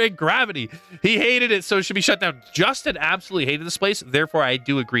water and gravity. He hated it, so it should be shut down. Justin absolutely hated this place. Therefore, I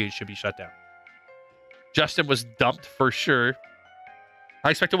do agree it should be shut down. Justin was dumped for sure.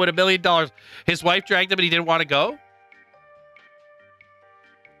 I expect to win $1 million. His wife dragged him and he didn't want to go?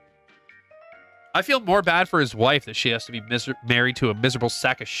 I feel more bad for his wife that she has to be married to a miserable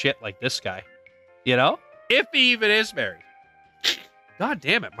sack of shit like this guy. You know? If he even is married. God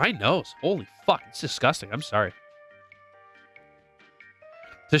damn it, my nose. Holy fuck, it's disgusting. I'm sorry.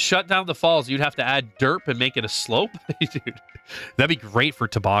 To shut down the falls, you'd have to add derp and make it a slope? Dude, that'd be great for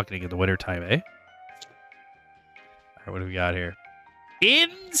tobogganing in the wintertime, eh? All right, what do we got here?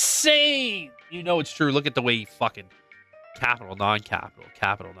 Insane! You know it's true. Look at the way he fucking... Capital, non-capital,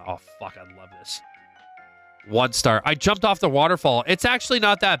 capital. Oh, fuck, I love this. 1 star. I jumped off the waterfall. It's actually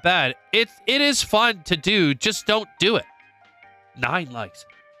not that bad. It is fun to do. Just don't do it. 9 likes.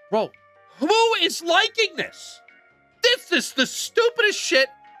 Bro, who is liking this? This is the stupidest shit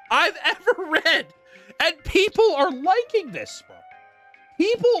I've ever read. And people are liking this, bro.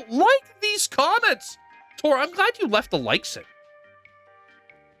 People like these comments. Tor, I'm glad you left the likes in.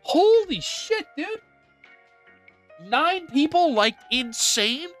 Holy shit, dude. 9 people liked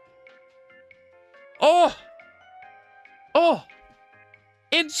insane? Oh. Oh.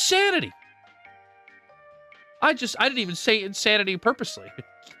 Insanity. I didn't even say insanity purposely.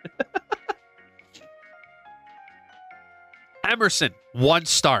 Emerson, 1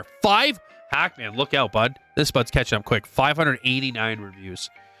 star. 5. Hackman, look out, bud. This bud's catching up quick. 589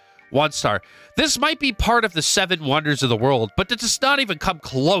 reviews. 1 star. This might be part of the 7 wonders of the world, but it does not even come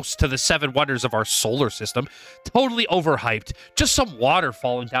close to the 7 wonders of our solar system. Totally overhyped. Just some water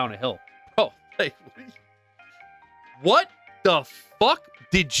falling down a hill. Bro, like, what the fuck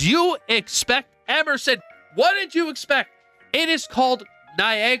did you expect, Emerson? What did you expect? It is called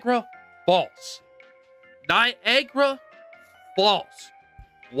Niagara Falls. Niagara Falls.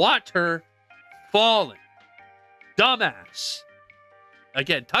 Water falling. Dumbass.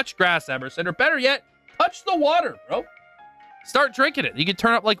 Again, touch grass, Emerson, or better yet, touch the water, bro. Start drinking it. You can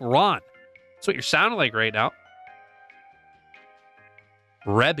turn up like Ron. That's what you're sounding like right now.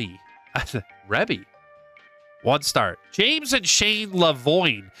 Rebby. Rebby. 1 star. James and Shane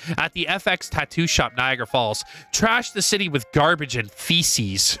Lavoine at the FX Tattoo Shop, Niagara Falls. Trashed the city with garbage and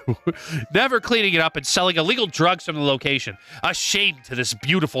feces. Never cleaning it up and selling illegal drugs from the location. A shame to this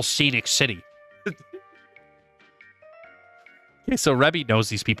beautiful scenic city. Okay, so Rebby knows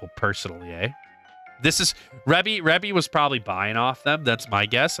these people personally, eh? This is... Rebby was probably buying off them. That's my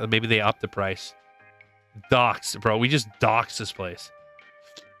guess. And maybe they upped the price. Doxed, bro. We just doxed this place.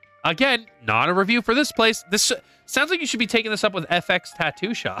 Again, not a review for this place. This sounds like you should be taking this up with FX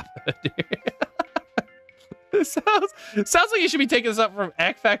Tattoo Shop. sounds like you should be taking this up from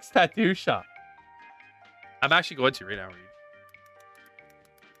FX Tattoo Shop. I'm actually going to right now.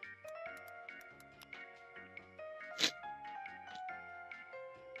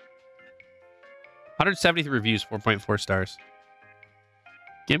 173 reviews, 4.4 stars.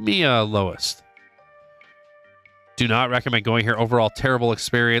 Give me a lowest. Do not recommend going here. Overall, terrible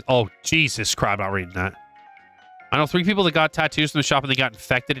experience. Oh, Jesus Christ, I'm not reading that. I know 3 people that got tattoos in the shop and they got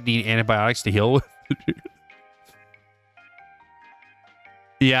infected and need antibiotics to heal with.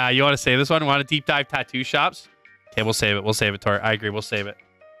 Yeah, you want to save this one? Want to deep dive tattoo shops? Okay, we'll save it. We'll save it, Tori. I agree. We'll save it.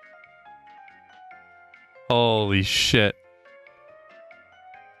 Holy shit.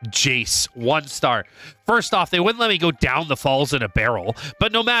 Jace, 1 star. First off, they wouldn't let me go down the falls in a barrel,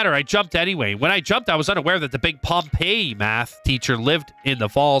 but no matter, I jumped anyway. When I jumped, I was unaware that the big Pompeii math teacher lived in the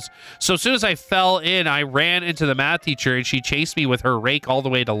falls. So as soon as I fell in, I ran into the math teacher and she chased me with her rake all the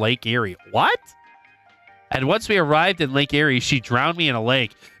way to Lake Erie. What? And once we arrived in Lake Erie, she drowned me in a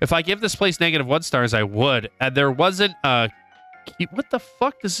lake. If I give this place -1 stars, I would. And there wasn't a... What the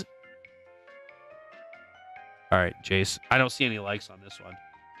fuck does... All right, Jace. I don't see any likes on this one.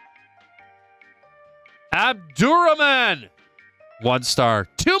 Abdurrahman. 1 star.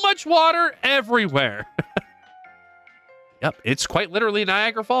 Too much water everywhere. Yep, it's quite literally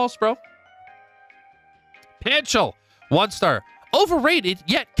Niagara Falls, bro. Panchel. 1 star. Overrated,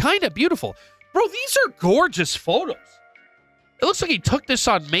 yet kind of beautiful. Bro, these are gorgeous photos. It looks like he took this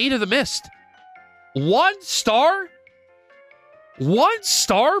on Maid of the Mist. 1 star? 1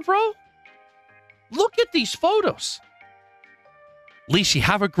 star, bro? Look at these photos. Leashy,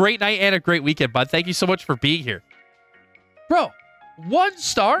 have a great night and a great weekend, bud. Thank you so much for being here. Bro, 1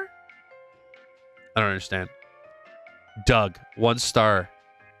 star? I don't understand. Doug, 1 star.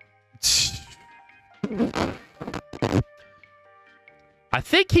 I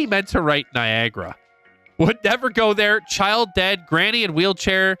think he meant to write Niagara. Would never go there. Child dead. Granny in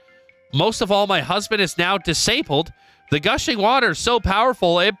wheelchair. Most of all, my husband is now disabled. The gushing water is so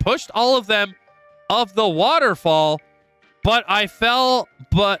powerful, it pushed all of them of the waterfall. But I fell,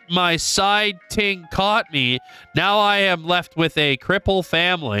 but my side ting caught me. Now I am left with a cripple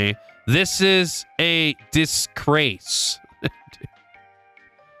family. This is a disgrace.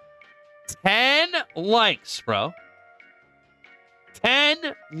 10 likes, bro. 10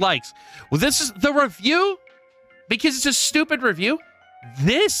 likes. Well, this is the review. Because it's a stupid review.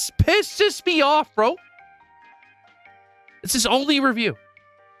 This pisses me off, bro. It's his only review.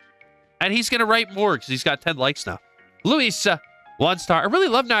 And he's going to write more because he's got 10 likes now. Luis, 1 star. I really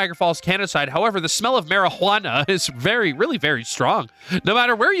love Niagara Falls, Canada side. However, the smell of marijuana is really, very strong. No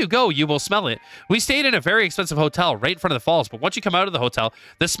matter where you go, you will smell it. We stayed in a very expensive hotel right in front of the falls, but once you come out of the hotel,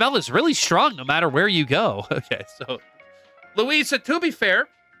 the smell is really strong no matter where you go. Okay, so Luis, to be fair,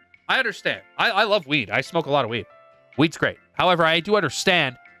 I understand. I love weed. I smoke a lot of weed. Weed's great. However, I do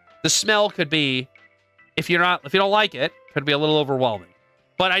understand the smell could be, if you don't like it, could be a little overwhelming.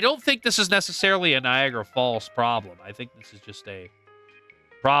 But I don't think this is necessarily a Niagara Falls problem. I think this is just a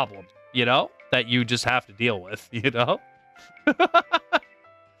problem, you know, that you just have to deal with, you know?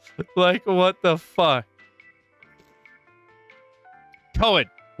 Like, what the fuck? Cohen,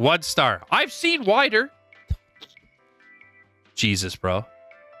 1 star. I've seen wider. Jesus, bro.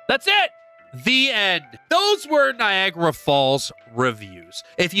 That's it. The end. Those were Niagara Falls reviews.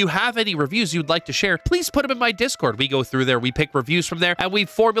 If you have any reviews you'd like to share, please put them in my Discord. We go through there, we pick reviews from there, and we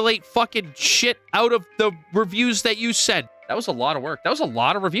formulate fucking shit out of the reviews that you send. That was a lot of work. That was a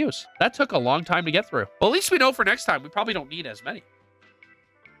lot of reviews. That took a long time to get through. Well, at least we know for next time, we probably don't need as many.